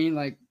that. But I mean,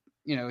 like,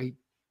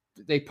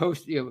 they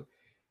post,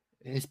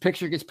 his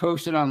picture gets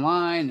posted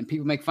online and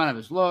people make fun of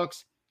his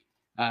looks.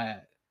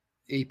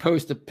 He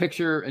posts an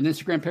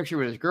Instagram picture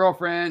with his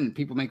girlfriend and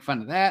people make fun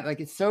of that. Like,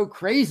 it's so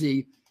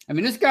crazy. I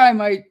mean, this guy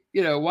might,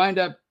 wind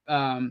up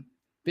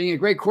being a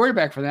great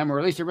quarterback for them, or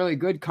at least a really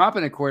good,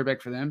 competent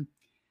quarterback for them.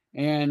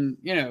 And,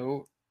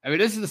 I mean,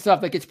 this is the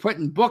stuff that gets put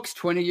in books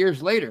 20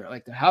 years later,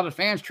 like how the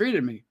fans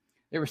treated me.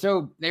 They were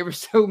so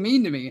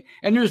mean to me.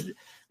 And there's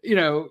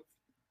going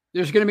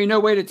to be no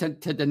way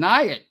to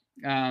deny it.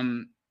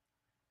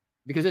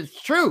 Because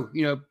it's true.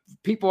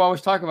 People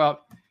always talk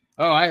about,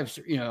 I have,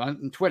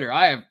 on Twitter,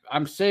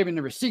 I'm saving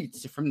the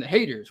receipts from the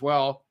haters.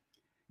 Well,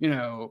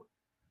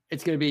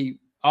 it's going to be,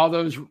 all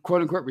those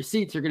quote unquote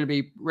receipts are going to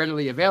be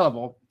readily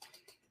available.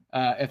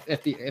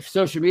 If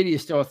social media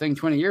is still a thing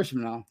 20 years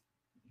from now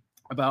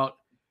about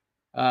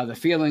the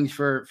feelings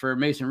for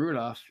Mason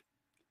Rudolph.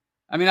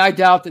 I mean, I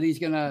doubt that he's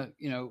going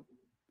to,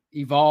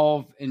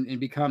 evolve and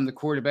become the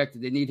quarterback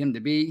that they need him to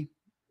be.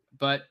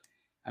 But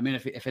I mean,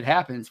 if it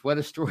happens, what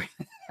a story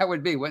that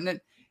would be, wouldn't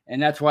it?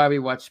 And that's why we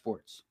watch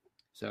sports.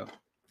 So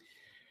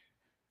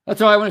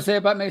that's all I want to say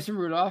about Mason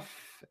Rudolph.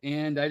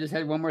 And I just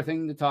had one more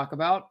thing to talk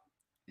about,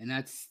 and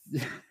that's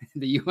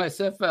the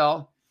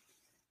USFL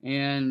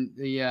and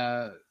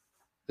the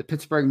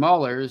Pittsburgh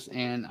Maulers.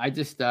 And I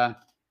just I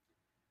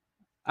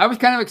was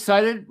kind of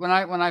excited when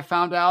I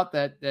found out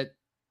that the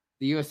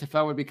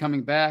USFL would be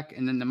coming back,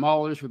 and then the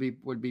Maulers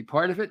would be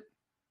part of it.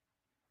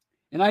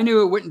 And I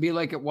knew it wouldn't be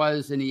like it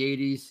was in the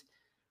 80s,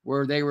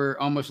 where they were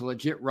almost a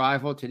legit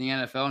rival to the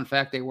NFL. In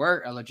fact, they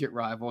were a legit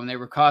rival, and they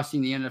were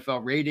costing the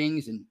NFL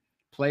ratings and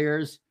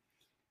players,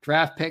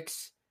 draft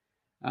picks.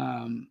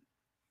 I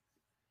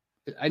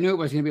knew it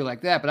was going to be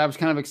like that, but I was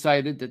kind of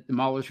excited that the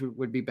Maulers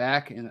would be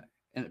back.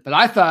 But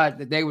I thought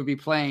that they would be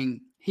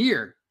playing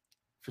here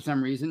for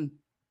some reason,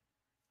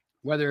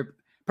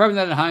 probably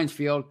not at Heinz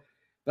Field,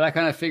 but I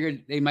kind of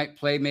figured they might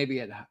play maybe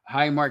at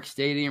Highmark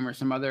Stadium or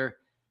some other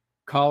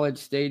college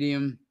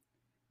stadium,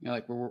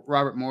 like where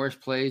Robert Morris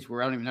plays,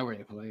 where I don't even know where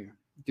they play,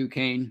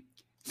 Duquesne,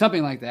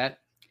 something like that.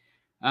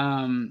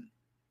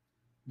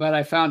 But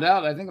I found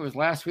out, I think it was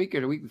last week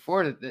or the week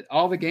before, that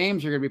all the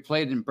games are going to be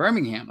played in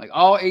Birmingham. Like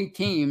all 8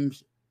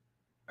 teams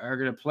are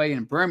going to play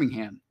in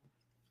Birmingham.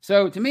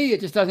 So to me,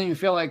 it just doesn't even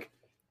feel like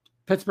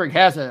Pittsburgh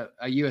has a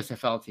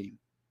USFL team.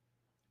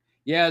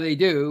 Yeah, they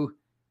do,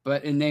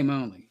 but in name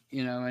only,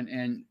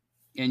 and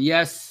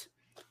yes,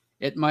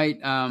 it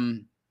might,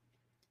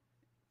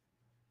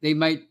 they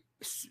might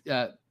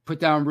put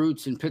down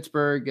roots in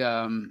Pittsburgh,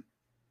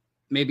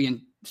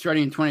 maybe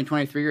starting in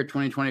 2023 or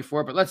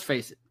 2024. But let's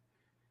face it,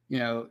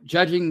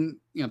 judging,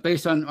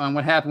 based on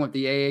what happened with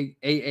the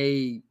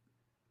AA,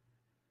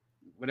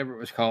 whatever it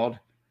was called,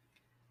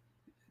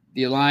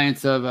 the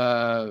Alliance of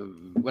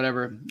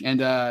whatever, and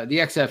the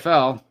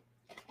XFL.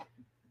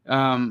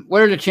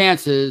 What are the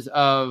chances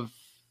of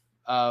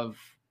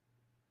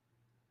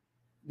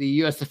the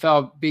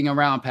USFL being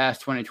around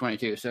past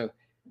 2022? So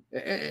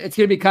it's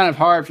going to be kind of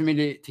hard for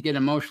me to get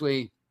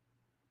emotionally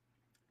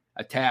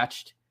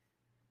attached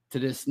to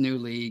this new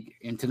league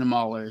and to the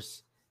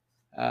Maulers,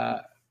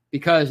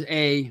 because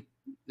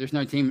there's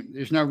no team,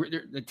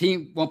 the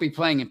team won't be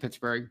playing in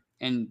Pittsburgh,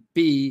 and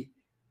B,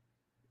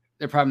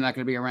 they're probably not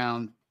going to be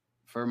around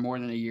for more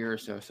than a year or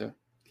so. So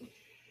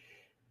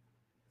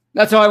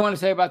that's all I want to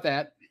say about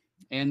that.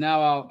 And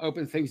now I'll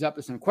open things up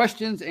to some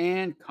questions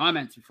and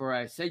comments before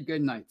I say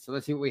good night. So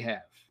let's see what we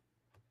have.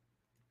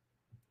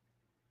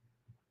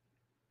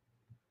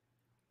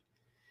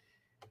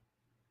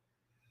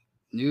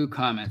 New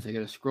comments. I got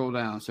to scroll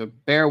down. So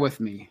bear with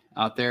me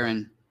out there.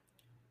 And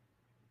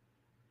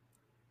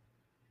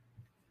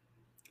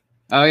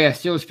oh yeah,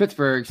 Steelers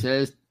Pittsburgh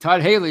says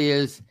Todd Haley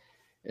is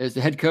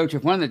the head coach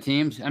of one of the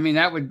teams. I mean,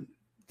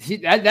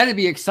 that'd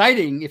be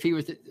exciting if he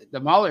was the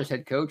Maulers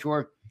head coach,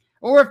 or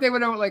if they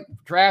would have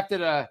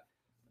drafted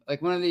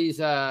one of these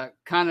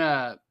kind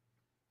of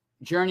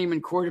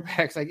journeyman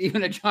quarterbacks, like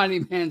even a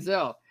Johnny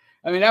Manziel.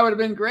 I mean, that would have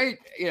been great,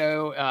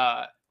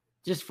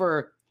 just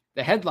for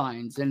the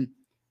headlines. And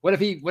what if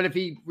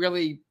he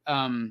really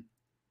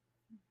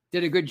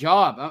did a good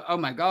job? Oh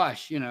my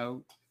gosh,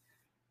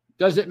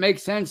 does it make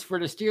sense for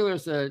the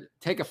Steelers to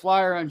take a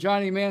flyer on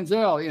Johnny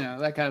Manziel?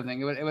 That kind of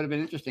thing. It would have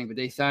been interesting, but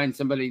they signed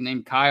somebody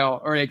named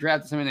Kyle, or they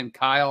drafted somebody named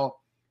Kyle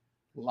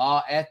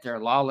Lawlett or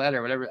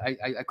whatever.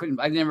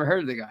 I never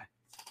heard of the guy.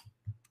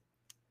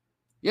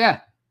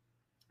 Yeah.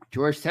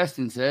 George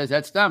Teston says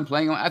that's dumb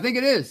playing on. I think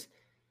it is.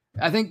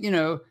 I think,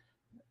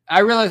 I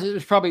realize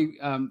there's probably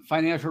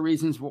financial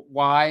reasons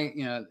why,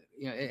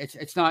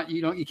 it's not,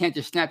 you can't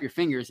just snap your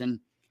fingers and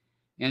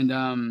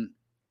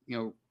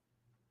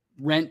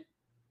rent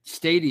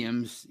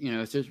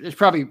stadiums, so there's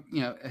probably,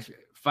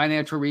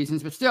 financial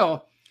reasons, but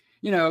still,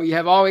 you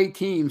have all 8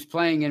 teams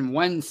playing in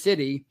one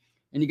city,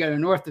 and you got a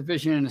North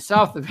Division and a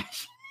South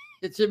Division.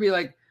 It should be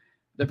like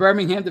the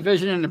Birmingham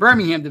division and the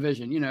Birmingham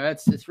division.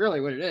 It's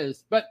really what it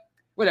is. But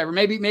whatever.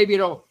 Maybe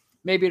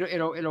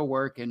it'll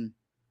work, and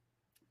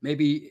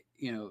maybe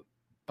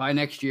by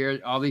next year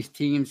all these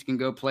teams can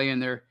go play in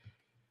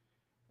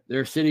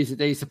their cities that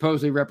they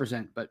supposedly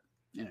represent. But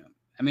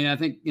I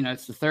think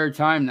it's the third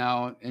time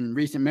now in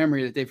recent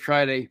memory that they're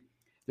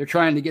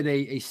trying to get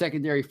a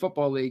secondary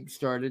football league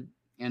started,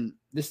 and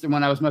this is the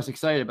one I was most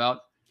excited about.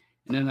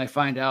 And then I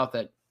find out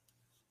that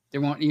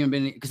there won't even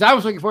be, because I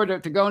was looking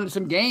forward to going to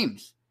some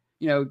games,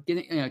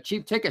 getting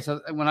cheap tickets.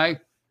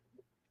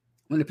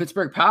 When the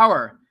Pittsburgh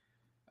Power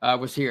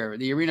was here,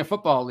 the Arena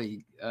Football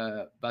League,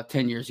 about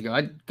 10 years ago,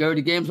 I'd go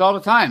to games all the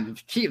time. It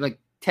was cheap, like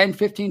 10,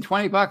 15,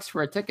 $20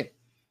 for a ticket.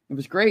 It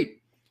was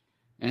great.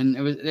 And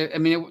it was,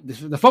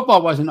 the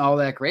football wasn't all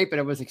that great, but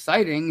it was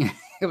exciting.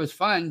 It was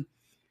fun.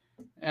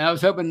 And I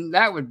was hoping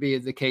that would be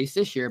the case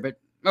this year, but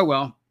oh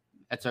well,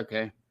 that's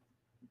okay.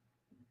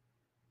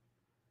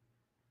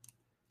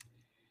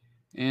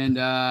 And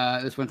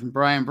this one from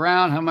Brian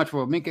Brown. How much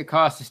will Minka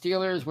cost the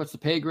Steelers? What's the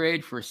pay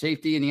grade for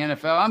safety in the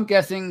NFL? I'm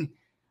guessing,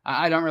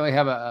 I don't really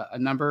have a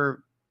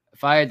number.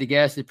 If I had to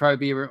guess, it'd probably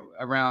be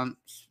around,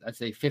 I'd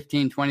say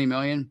 15, 20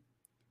 million,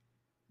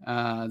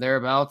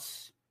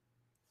 thereabouts.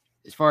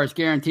 As far as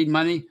guaranteed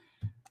money,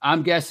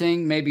 I'm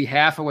guessing maybe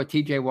half of what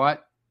TJ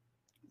Watt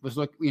was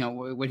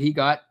what he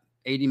got,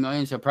 80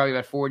 million. So probably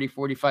about 40,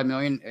 45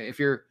 million. If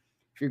you're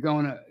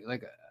going to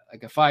like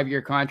a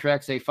 5-year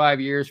contract, say 5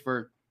 years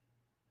for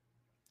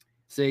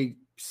say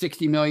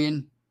 60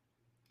 million,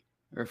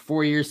 or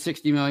 4 years,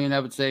 60 million, I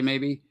would say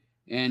maybe,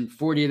 and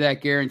 40 of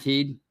that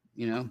guaranteed,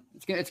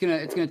 it's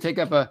going to take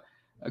up a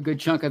good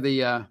chunk of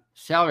the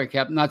salary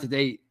cap. Not that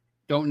they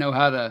don't know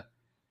how to,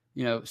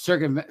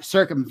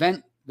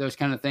 circumvent those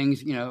kind of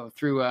things,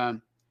 through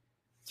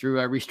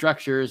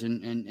restructures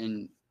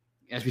and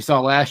as we saw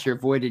last year,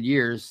 voided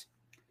years.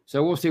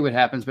 So we'll see what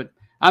happens. But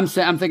I'm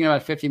thinking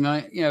about 50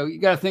 million. You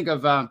got to think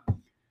of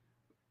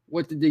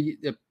what did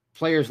the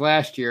players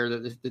last year,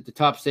 the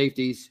top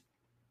safeties,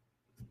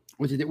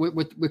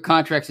 with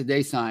contracts that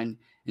they signed,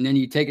 and then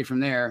you take it from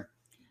there.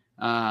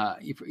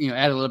 You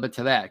add a little bit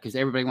to that, because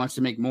everybody wants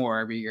to make more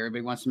every year.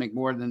 Everybody wants to make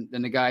more than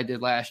the guy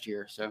did last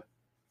year. So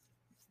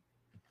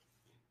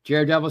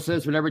Jared Devil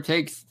says whatever it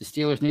takes, the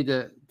Steelers need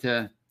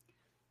to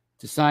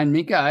sign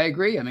Minka. I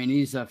agree. I mean,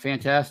 he's a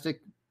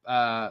fantastic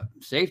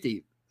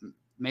safety,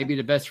 maybe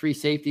the best free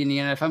safety in the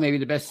NFL, maybe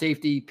the best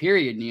safety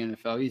period in the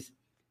NFL. He's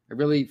a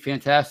really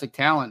fantastic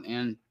talent,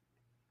 and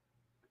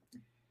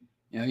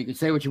you can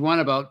say what you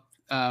want about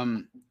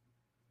the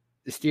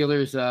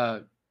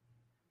Steelers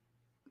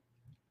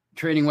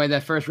trading away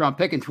that first round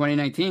pick in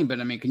 2019, but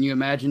I mean, can you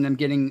imagine them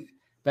getting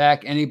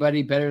back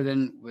anybody better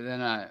than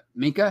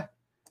Minka?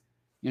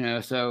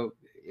 So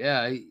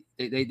yeah,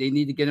 they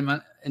need to get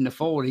him in the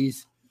fold.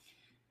 He's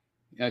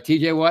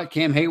TJ Watt,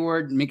 Cam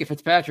Hayward, Minka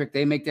Fitzpatrick.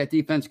 They make that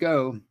defense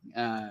go.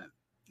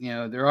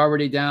 They're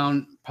already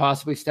down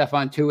possibly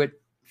Stephon Tuitt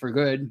for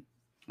good.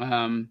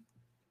 Who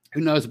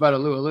knows about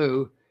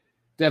Alu?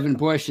 Devin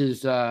Bush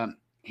is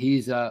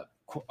he's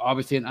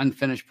obviously an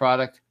unfinished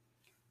product.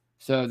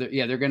 So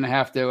they're going to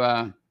have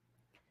to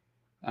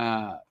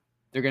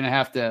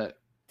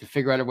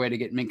figure out a way to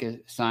get Minka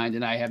signed,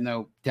 and I have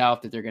no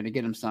doubt that they're going to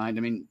get him signed.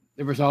 I mean,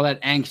 there was all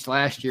that angst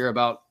last year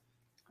about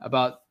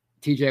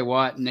TJ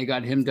Watt, and they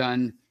got him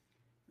done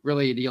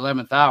really the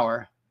 11th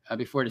hour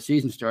before the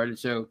season started.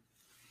 So,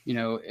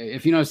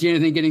 if you don't see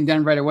anything getting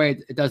done right away,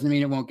 it doesn't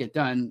mean it won't get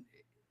done.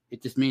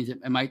 It just means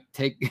it might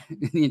take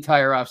the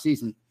entire off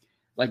season,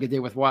 like it did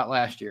with Watt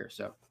last year.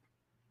 So,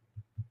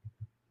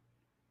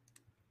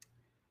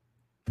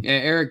 yeah,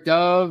 Eric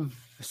Dove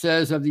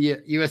says of the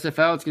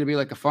USFL, it's going to be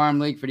like a farm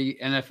league for the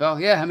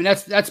NFL. Yeah, I mean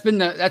that's been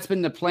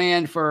the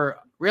plan for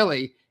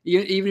really,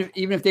 even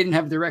if they didn't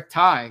have a direct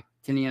tie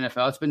to the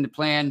NFL, it's been the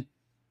plan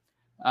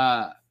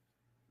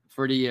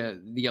for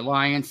the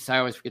alliance. I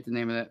always forget the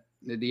name of that,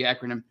 the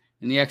acronym,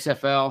 and the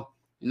XFL,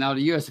 and now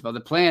the USFL. The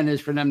plan is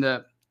for them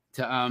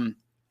to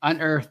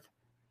unearth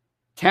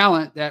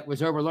talent that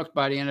was overlooked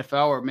by the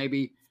NFL, or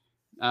maybe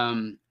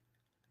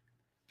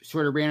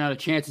sort of ran out of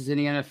chances in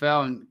the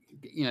NFL, and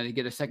to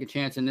get a second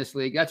chance in this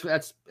league. That's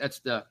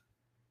the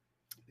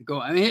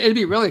goal. I mean, it'd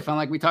be really fun,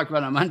 like we talked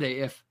about on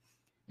Monday,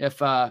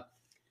 if a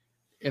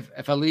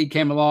league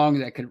came along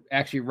that could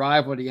actually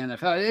rival the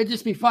NFL. It'd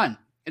just be fun.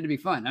 It'd be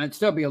fun. I'd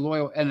still be a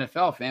loyal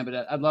NFL fan,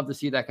 but I'd love to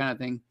see that kind of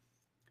thing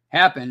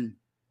happen.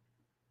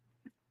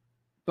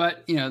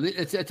 But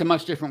it's a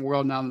much different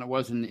world now than it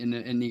was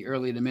in the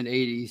early to mid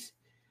 '80s,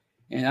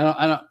 and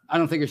I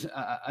don't think there's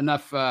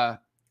enough of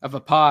a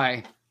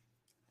pie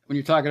when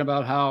you're talking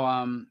about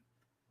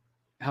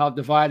how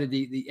divided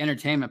the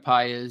entertainment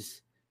pie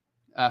is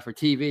for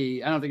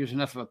TV. I don't think there's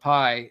enough of a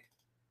pie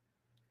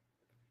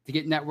to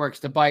get networks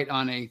to bite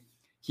on a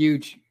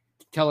huge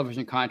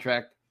television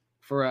contract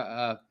for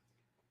a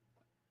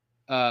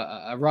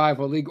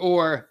rival league,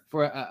 or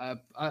for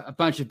a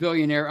bunch of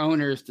billionaire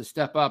owners to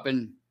step up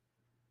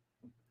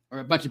or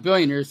a bunch of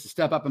billionaires to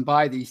step up and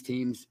buy these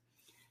teams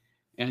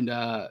and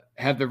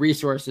have the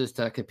resources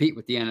to compete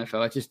with the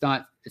NFL.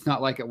 It's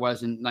not like it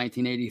was in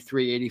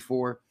 1983,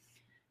 84.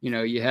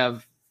 You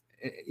have,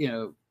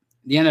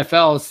 the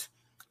NFL's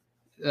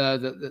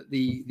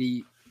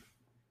the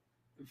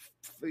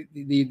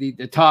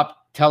top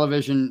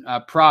television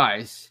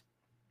prize,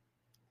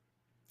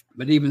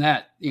 but even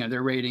that,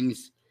 their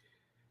ratings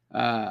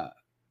are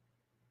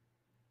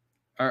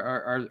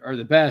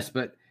the best.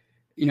 But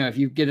if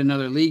you get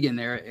another league in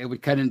there, it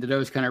would cut into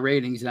those kind of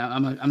ratings. Now,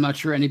 I'm not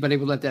sure anybody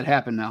would let that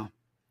happen now.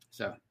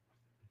 So.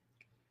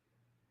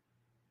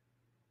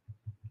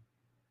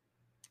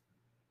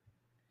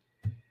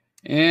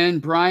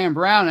 And Brian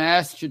Brown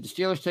asked, should the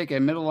Steelers take a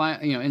middle line,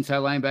 inside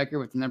linebacker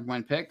with the number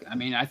 1 pick? I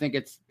mean, I think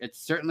it's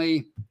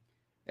certainly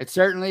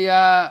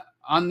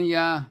on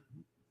the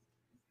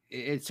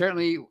it's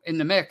certainly in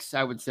the mix,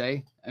 I would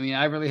say. I mean,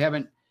 I really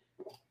haven't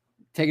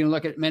taken a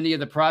look at many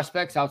of the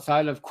prospects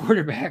outside of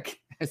quarterback,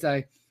 as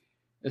I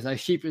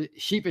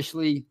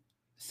sheepishly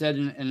said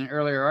in an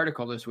earlier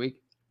article this week.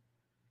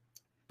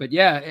 But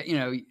yeah,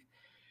 and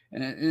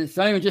it's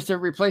not even just to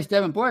replace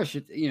Devin Bush.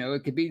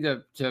 It could be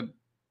to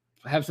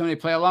have somebody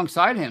play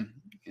alongside him.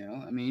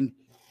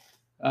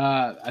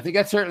 I think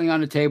that's certainly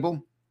on the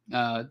table.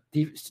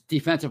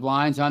 Defensive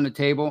line's on the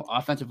table.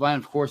 Offensive line,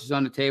 of course, is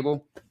on the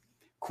table.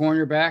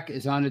 Cornerback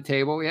is on the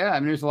table. Yeah, I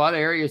mean, there's a lot of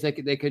areas they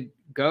could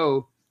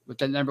go with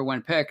that number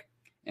 1 pick,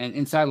 and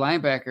inside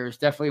linebacker is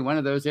definitely one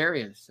of those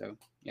areas. So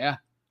yeah,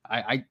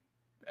 I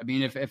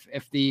mean,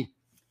 if the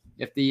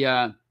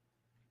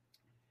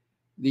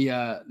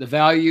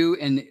value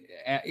and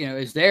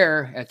is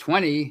there at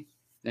 20.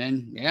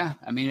 Then yeah,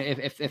 I mean,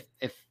 if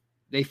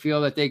they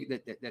feel that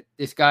that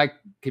this guy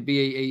could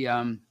be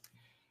a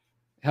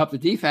help the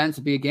defense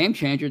and be a game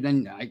changer,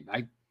 then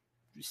I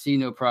see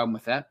no problem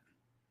with that.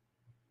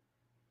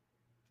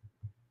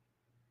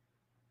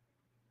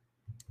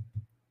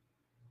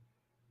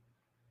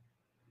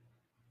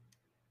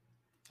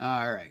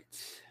 All right.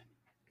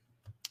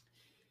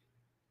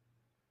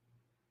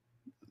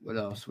 What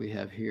else we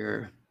have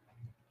here?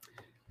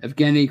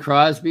 Evgeny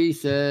Crosby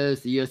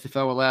says the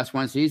USFL will last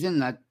 1 season.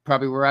 That's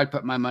probably where I'd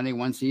put my money,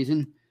 1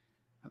 season.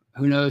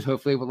 Who knows?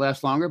 Hopefully it will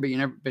last longer,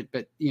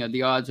 but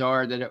the odds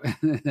are that it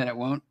that it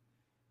won't.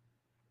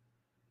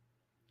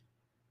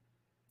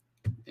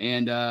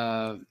 And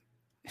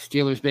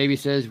Steelers Baby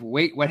says,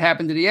 wait, what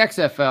happened to the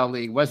XFL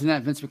league? Wasn't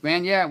that Vince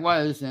McMahon? Yeah, it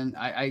was. And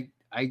I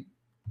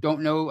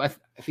don't know if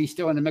he's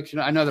still in the mix.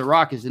 I know The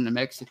Rock is in the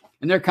mix,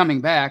 and they're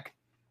coming back.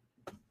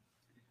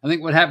 I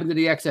think what happened to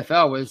the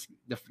XFL was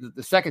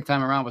the second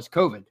time around was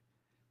COVID.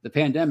 The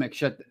pandemic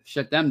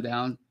shut them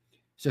down.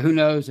 So who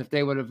knows if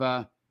they would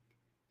have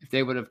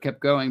kept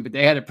going? But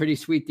they had a pretty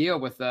sweet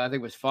deal with I think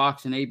it was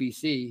Fox and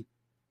ABC,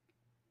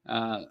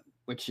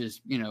 which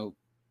is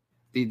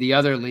the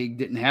other league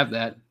didn't have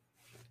that.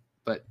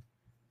 But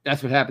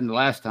that's what happened the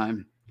last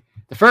time.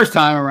 The first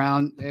time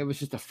around, it was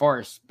just a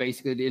farce.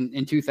 Basically,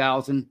 in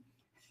 2000,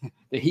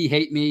 the He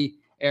Hate Me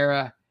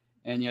era,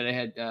 and they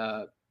had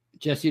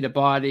Jesse the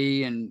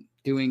Body and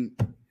doing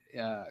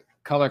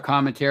color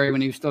commentary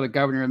when he was still the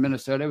governor of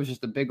Minnesota. It was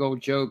just a big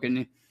old joke,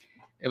 and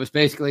it was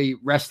basically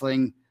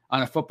wrestling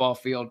on a football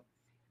field.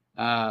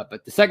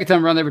 But the second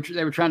time around, they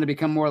were trying to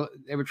become more.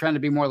 They were trying to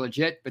be more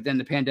legit, but then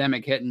the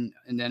pandemic hit, and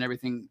then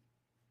everything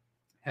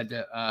had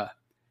to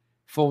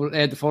fold.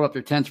 They had to fold up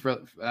their tents,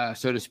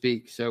 so to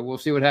speak. So we'll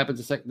see what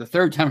happens the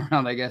third time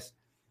around, I guess.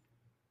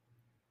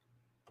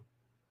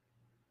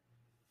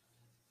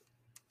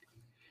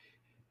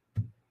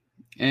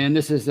 And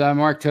this is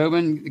Mark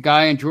Tobin. The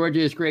guy in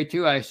Georgia is great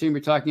too. I assume you're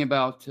talking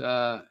about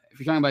if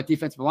you're talking about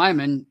defensive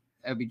linemen,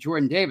 that would be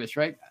Jordan Davis,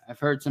 right? I've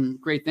heard some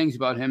great things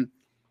about him.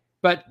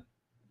 But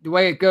the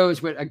way it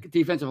goes with a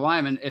defensive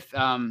lineman, if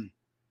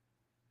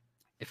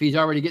he's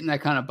already getting that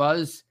kind of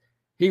buzz,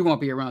 he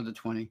won't be around the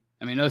 20.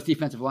 I mean, those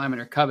defensive linemen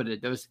are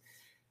coveted. Those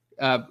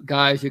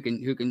guys who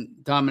can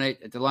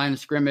dominate at the line of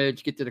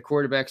scrimmage, get to the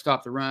quarterback,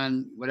 stop the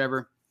run,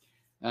 whatever.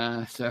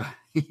 So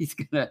he's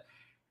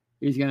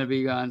gonna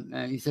be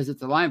gone. He says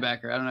it's a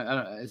linebacker. I don't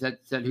know. Is that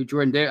who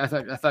Jordan Davis?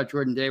 I thought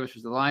Jordan Davis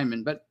was the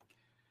lineman, but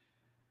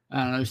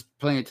I don't know. There's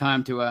plenty of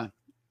time to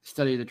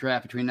study the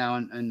draft between now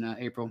and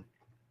April.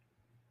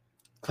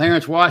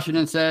 Clarence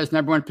Washington says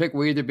number 1 pick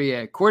will either be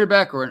a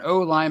quarterback or an O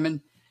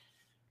lineman.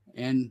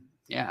 And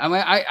yeah, I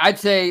mean, I'd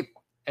say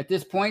at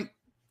this point,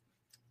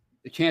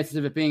 the chances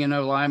of it being an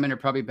O lineman are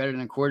probably better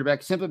than a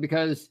quarterback, simply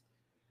because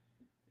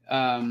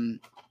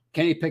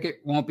Kenny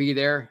Pickett won't be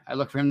there. I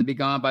look for him to be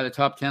gone by the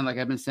top 10, like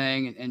I've been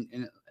saying. And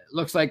it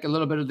looks like a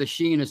little bit of the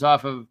sheen is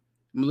off of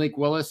Malik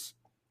Willis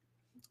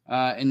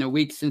in the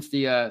week since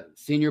the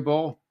Senior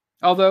Bowl.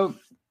 Although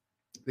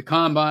the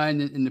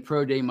combine and the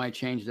pro day might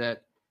change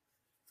that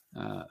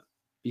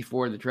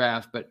before the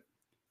draft. But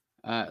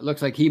it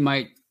looks like he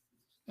might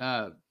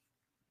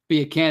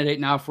be a candidate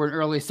now for an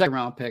early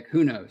second-round pick.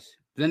 Who knows?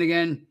 But then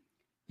again,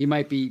 he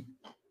might be,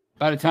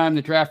 by the time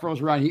the draft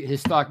rolls around, his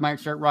stock might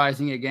start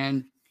rising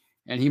again.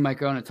 And he might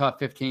go in the top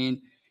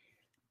 15.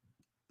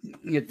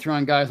 You get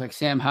throwing guys like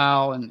Sam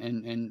Howell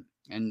and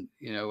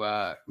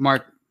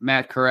Mark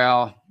Matt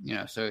Corral,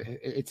 so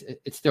it's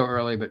still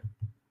early, but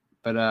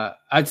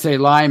I'd say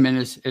lineman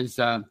is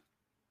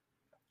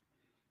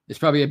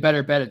probably a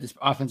better bet at this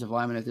offensive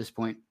lineman at this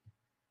point.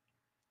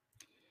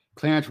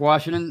 Clarence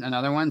Washington,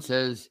 another one,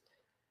 says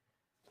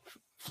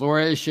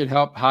Flores should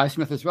help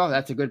Highsmith as well.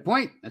 That's a good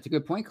point.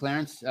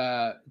 Clarence.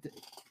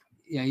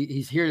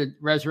 He's here to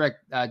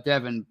resurrect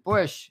Devin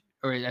Bush,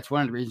 or that's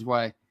one of the reasons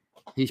why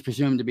he's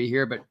presumed to be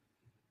here. But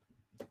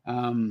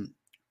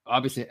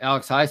obviously,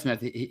 Alex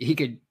Highsmith, he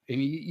could. I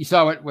mean, you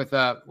saw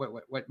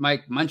what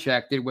Mike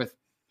Munchak did with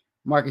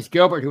Marcus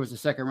Gilbert, who was a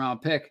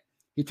second-round pick.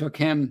 He took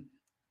him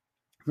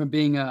from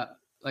being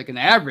like an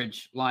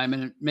average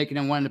lineman and making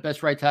him one of the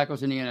best right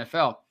tackles in the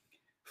NFL.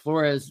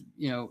 Flores,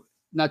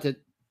 not that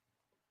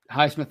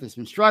Highsmith has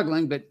been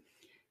struggling, but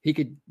he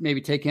could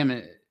maybe take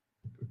him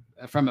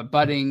from a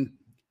budding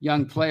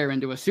young player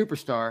into a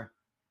superstar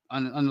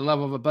on the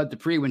level of a Bud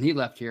Dupree when he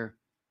left here.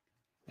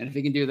 And if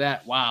he can do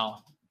that,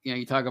 wow.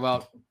 You talk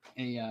about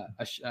a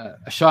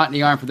shot in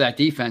the arm for that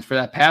defense, for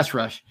that pass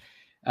rush,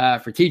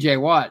 for TJ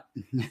Watt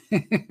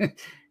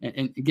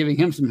and giving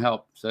him some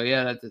help. So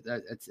yeah,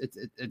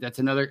 that's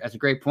a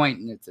great point.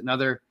 And it's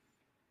another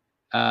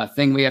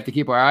thing we have to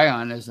keep our eye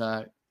on is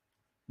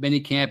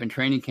mini camp and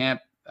training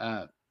camp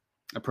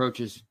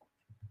approaches.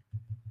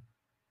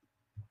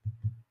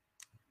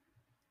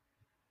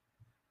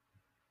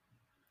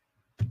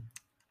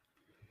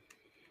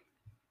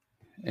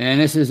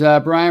 And this is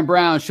Brian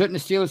Brown. Shouldn't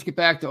the Steelers get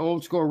back to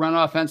old school run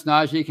offense?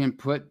 Najee can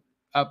put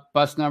up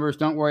bust numbers.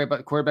 Don't worry about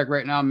the quarterback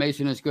right now.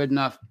 Mason is good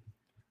enough.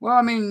 Well,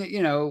 I mean,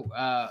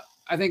 I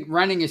think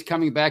running is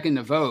coming back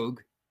into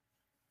vogue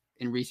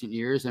in recent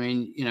years. I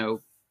mean,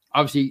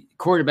 obviously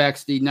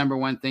quarterback's the number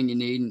one thing you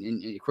need.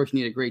 And of course you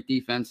need a great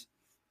defense,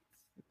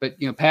 but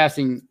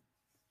passing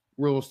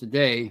rules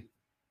today.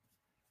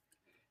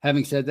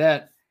 Having said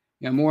that,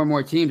 more and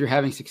more teams are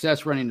having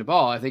success running the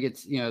ball. I think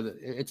it's,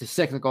 it's a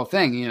cyclical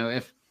thing.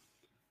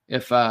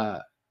 If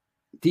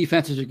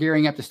defenses are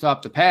gearing up to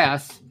stop the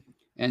pass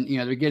and,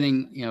 they're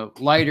getting,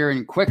 lighter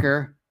and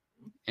quicker,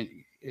 and,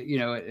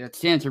 it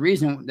stands to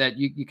reason that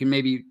you can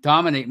maybe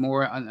dominate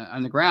more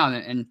on the ground.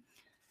 And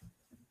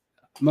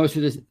most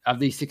of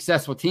these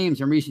successful teams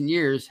in recent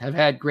years have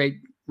had great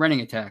running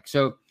attacks.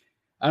 So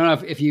I don't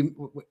know if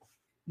you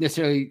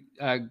necessarily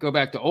go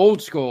back to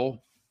old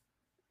school,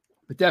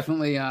 but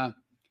definitely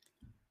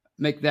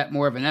make that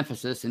more of an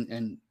emphasis.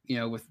 And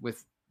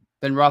with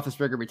Ben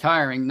Roethlisberger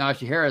retiring,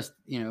 Najee Harris,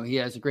 he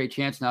has a great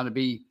chance now to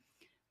be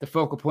the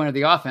focal point of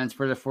the offense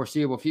for the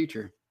foreseeable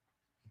future.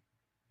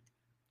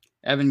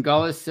 Evan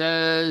Gullis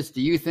says, do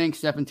you think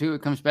Stephen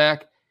Tuitt comes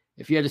back?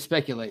 If you had to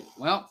speculate,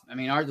 well, I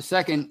mean, Art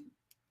II,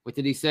 what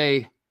did he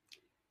say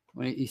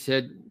when he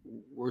said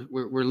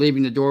we're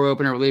leaving the door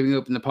open, or we're leaving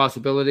open the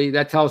possibility?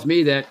 That tells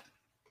me that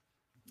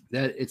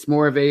it's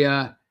more of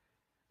a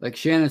like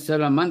Shannon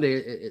said on Monday,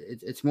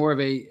 it's more of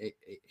a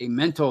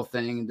mental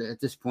thing at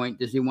this point.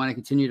 Does he want to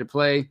continue to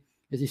play?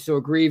 Is he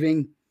still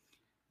grieving?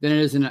 Then it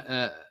isn't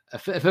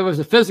if it was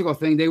a physical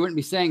thing, they wouldn't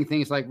be saying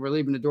things like we're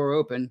leaving the door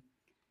open.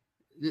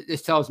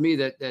 This tells me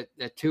that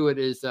Tuitt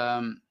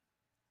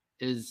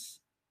is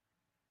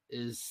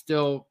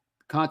still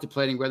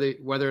contemplating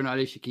whether or not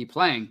he should keep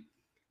playing.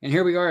 And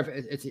here we are. If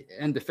it's the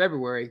end of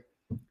February,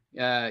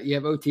 you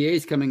have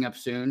OTAs coming up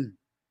soon,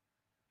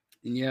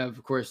 and you have,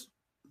 of course,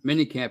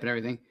 mini camp and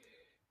everything.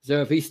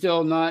 So if he's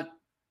still not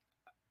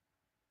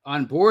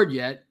on board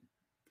yet,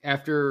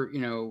 after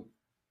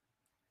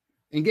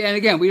and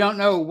again, we don't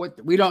know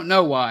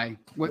why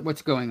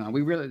what's going on.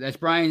 We really, as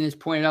Brian has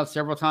pointed out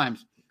several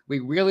times, we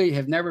really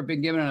have never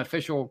been given an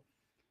official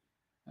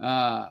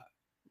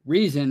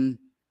reason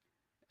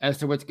as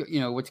to what's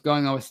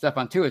going on with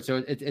Stephon Tuitt.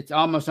 So it's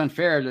almost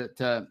unfair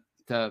to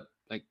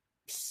like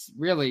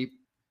really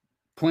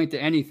point to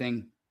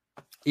anything,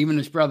 even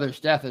his brother's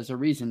death, as a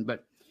reason.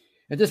 But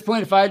at this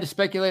point, if I had to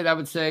speculate, I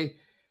would say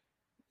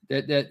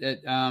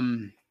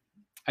that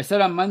I said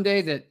on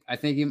Monday that I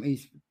think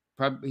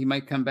he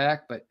might come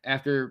back, but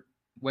after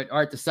what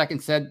Art II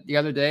said the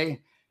other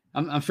day,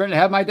 I'm starting to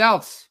have my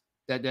doubts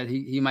that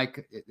he might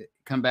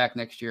come back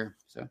next year.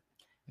 So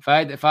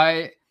I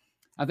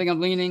think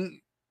I'm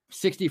leaning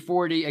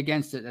 60-40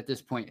 against it at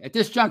this point, at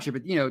this juncture,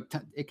 but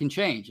it can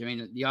change. I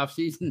mean, the off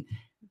season,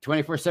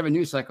 24/7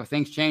 news cycle,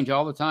 things change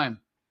all the time.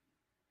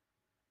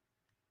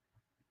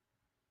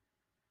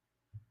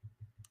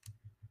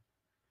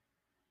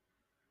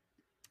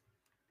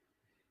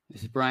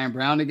 This is Brian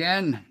Brown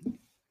again.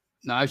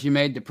 Najee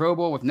made the Pro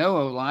Bowl with no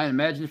O-line.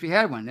 Imagine if he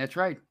had one. That's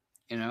right.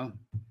 Yeah,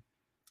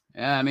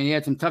 I mean, he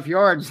had some tough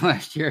yards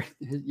last year.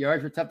 His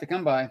yards were tough to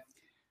come by,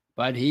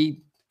 but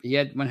he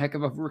had one heck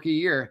of a rookie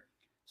year.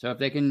 So if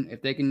they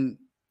can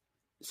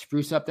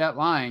spruce up that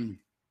line,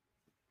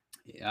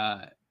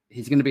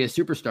 he's going to be a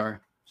superstar.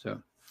 So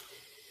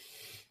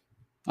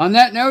on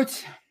that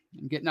note,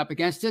 I'm getting up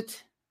against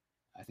it.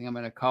 I think I'm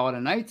going to call it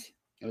a night.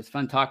 It was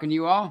fun talking to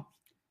you all.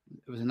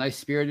 It was a nice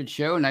spirited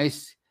show,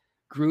 nice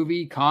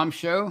groovy, calm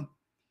show.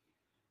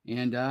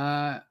 And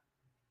I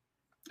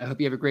hope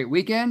you have a great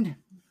weekend.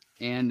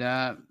 And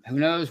who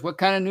knows what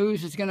kind of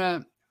news is going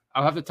to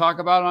I'll have to talk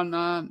about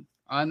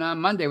on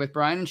Monday with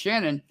Brian and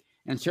Shannon.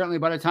 And certainly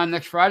by the time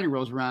next Friday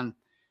rolls around,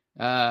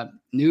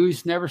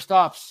 news never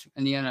stops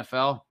in the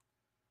NFL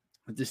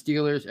with the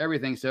Steelers,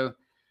 everything. So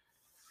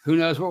who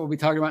knows what we'll be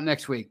talking about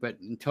next week. But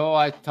until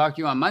I talk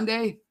to you on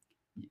Monday,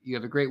 you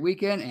have a great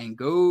weekend and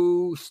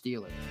go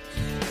Steelers.